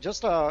ahead. Yeah,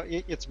 just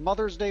it's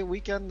Mother's Day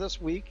weekend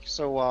this week,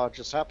 so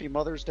just happy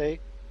Mother's Day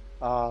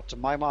to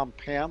my mom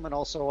Pam and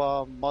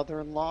also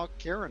mother-in-law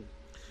Karen.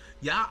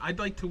 Yeah, I'd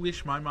like to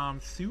wish my mom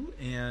Sue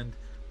and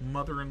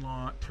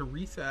mother-in-law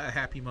Teresa a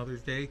happy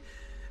Mother's Day,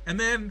 and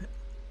then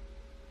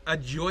a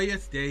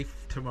joyous day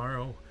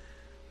tomorrow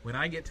when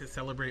I get to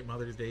celebrate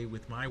Mother's Day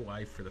with my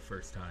wife for the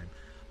first time.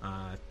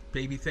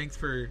 Baby, thanks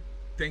for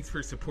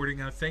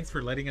supporting us. Thanks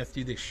for letting us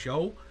do this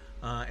show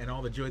and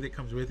all the joy that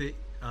comes with it.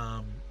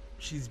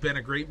 She's been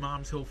a great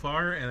mom so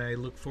far, and I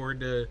look forward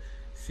to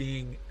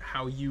seeing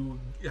how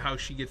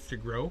she gets to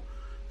grow.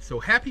 So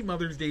happy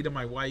Mother's Day to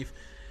my wife.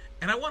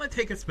 And I want to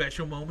take a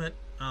special moment,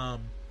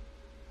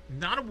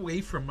 not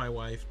away from my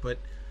wife, but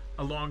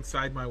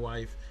alongside my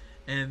wife,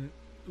 and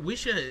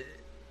wish a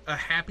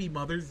happy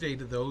Mother's Day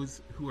to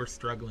those who are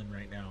struggling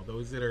right now,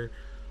 those that are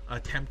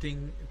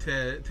attempting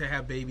to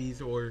have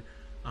babies or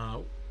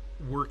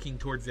working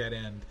towards that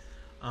end.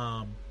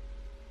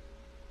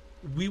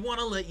 We want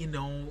to let you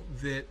know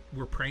that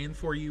we're praying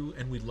for you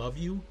and we love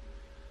you,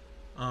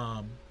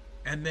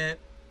 and that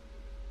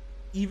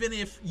even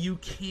if you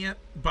can't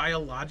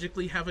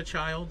biologically have a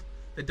child,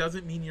 that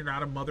doesn't mean you're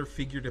not a mother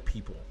figure to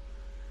people,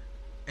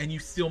 and you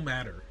still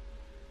matter.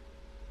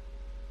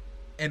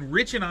 And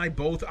Rich and I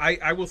both,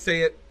 I will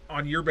say it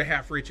on your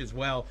behalf, Rich, as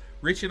well.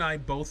 Rich and I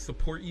both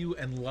support you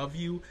and love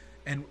you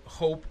and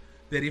hope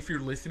that if you're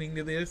listening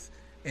to this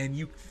and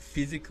you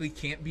physically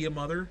can't be a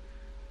mother,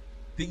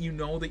 that you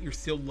know that you're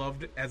still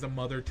loved as a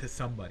mother to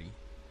somebody.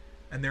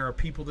 And there are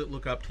people that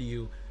look up to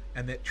you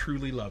and that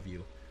truly love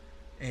you.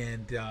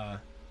 And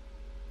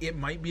it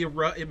might be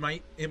it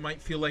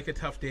might feel like a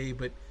tough day,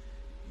 but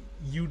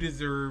you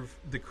deserve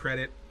the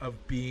credit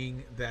of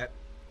being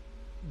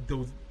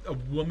a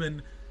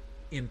woman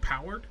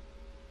empowered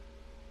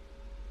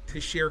to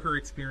share her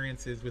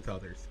experiences with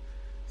others.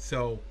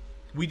 So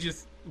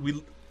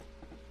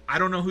I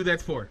don't know who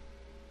that's for,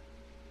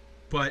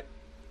 but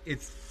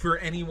it's for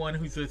anyone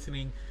who's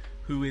listening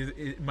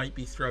who might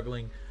be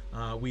struggling.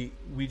 We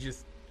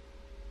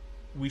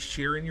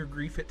share in your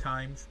grief at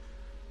times,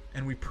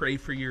 and we pray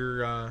for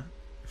you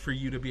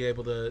to be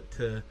able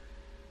to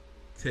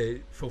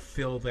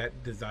fulfill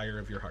that desire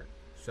of your heart.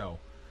 So,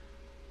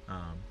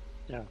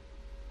 yeah,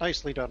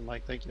 nicely done,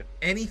 Mike. Thank you.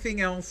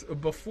 Anything else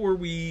before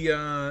we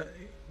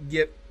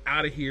get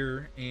out of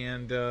here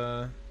and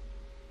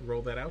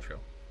roll that outro?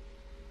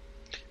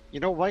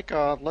 Mike,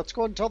 let's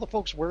go ahead and tell the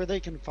folks where they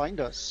can find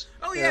us.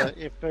 Oh yeah,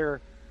 if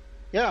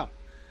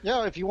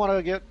you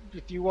want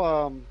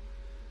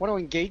to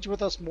engage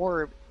with us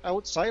more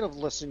outside of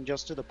listening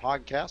just to the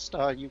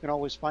podcast, you can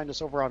always find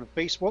us over on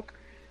Facebook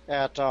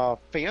at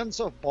Fans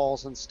of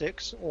Balls and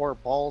Sticks, or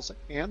Balls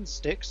and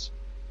Sticks,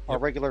 our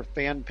regular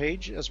fan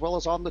page, as well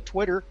as on the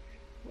Twitter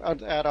at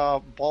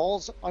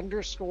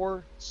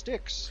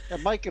balls_sticks.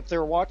 And Mike, if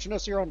they're watching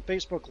us here on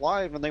Facebook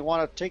Live and they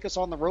want to take us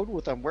on the road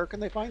with them, where can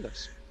they find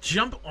us?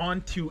 Jump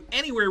on to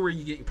anywhere where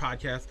you get your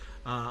podcasts,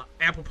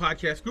 Apple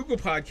Podcasts, Google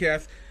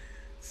Podcasts,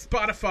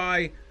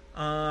 Spotify.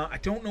 I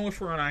don't know if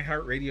we're on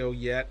iHeartRadio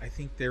yet. I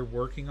think they're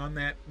working on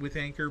that with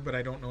Anchor, but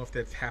I don't know if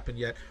that's happened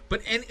yet.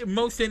 But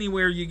most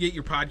anywhere you get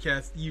your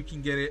podcast, you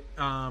can get it.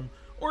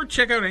 Or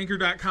check out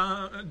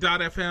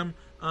anchor.com.fm.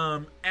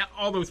 At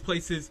all those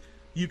places,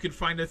 you can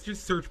find us.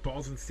 Just search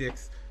Balls and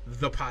Sticks,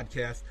 the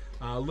podcast.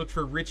 Look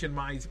for Rich and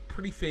Mai's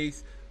pretty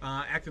face,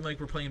 acting like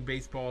we're playing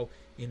baseball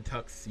in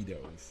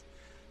tuxedos.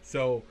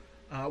 So,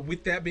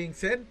 with that being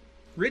said,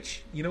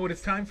 Rich, you know what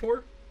it's time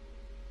for?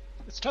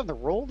 It's time to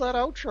roll that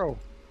outro.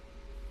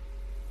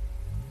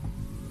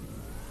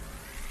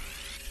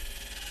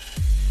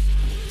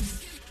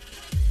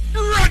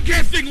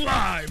 Broadcasting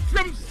live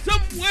from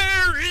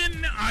somewhere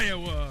in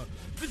Iowa,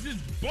 this is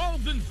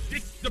Balls and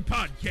Sticks, the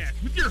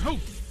podcast, with your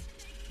hosts,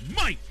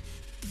 Mike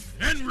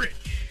and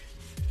Rich.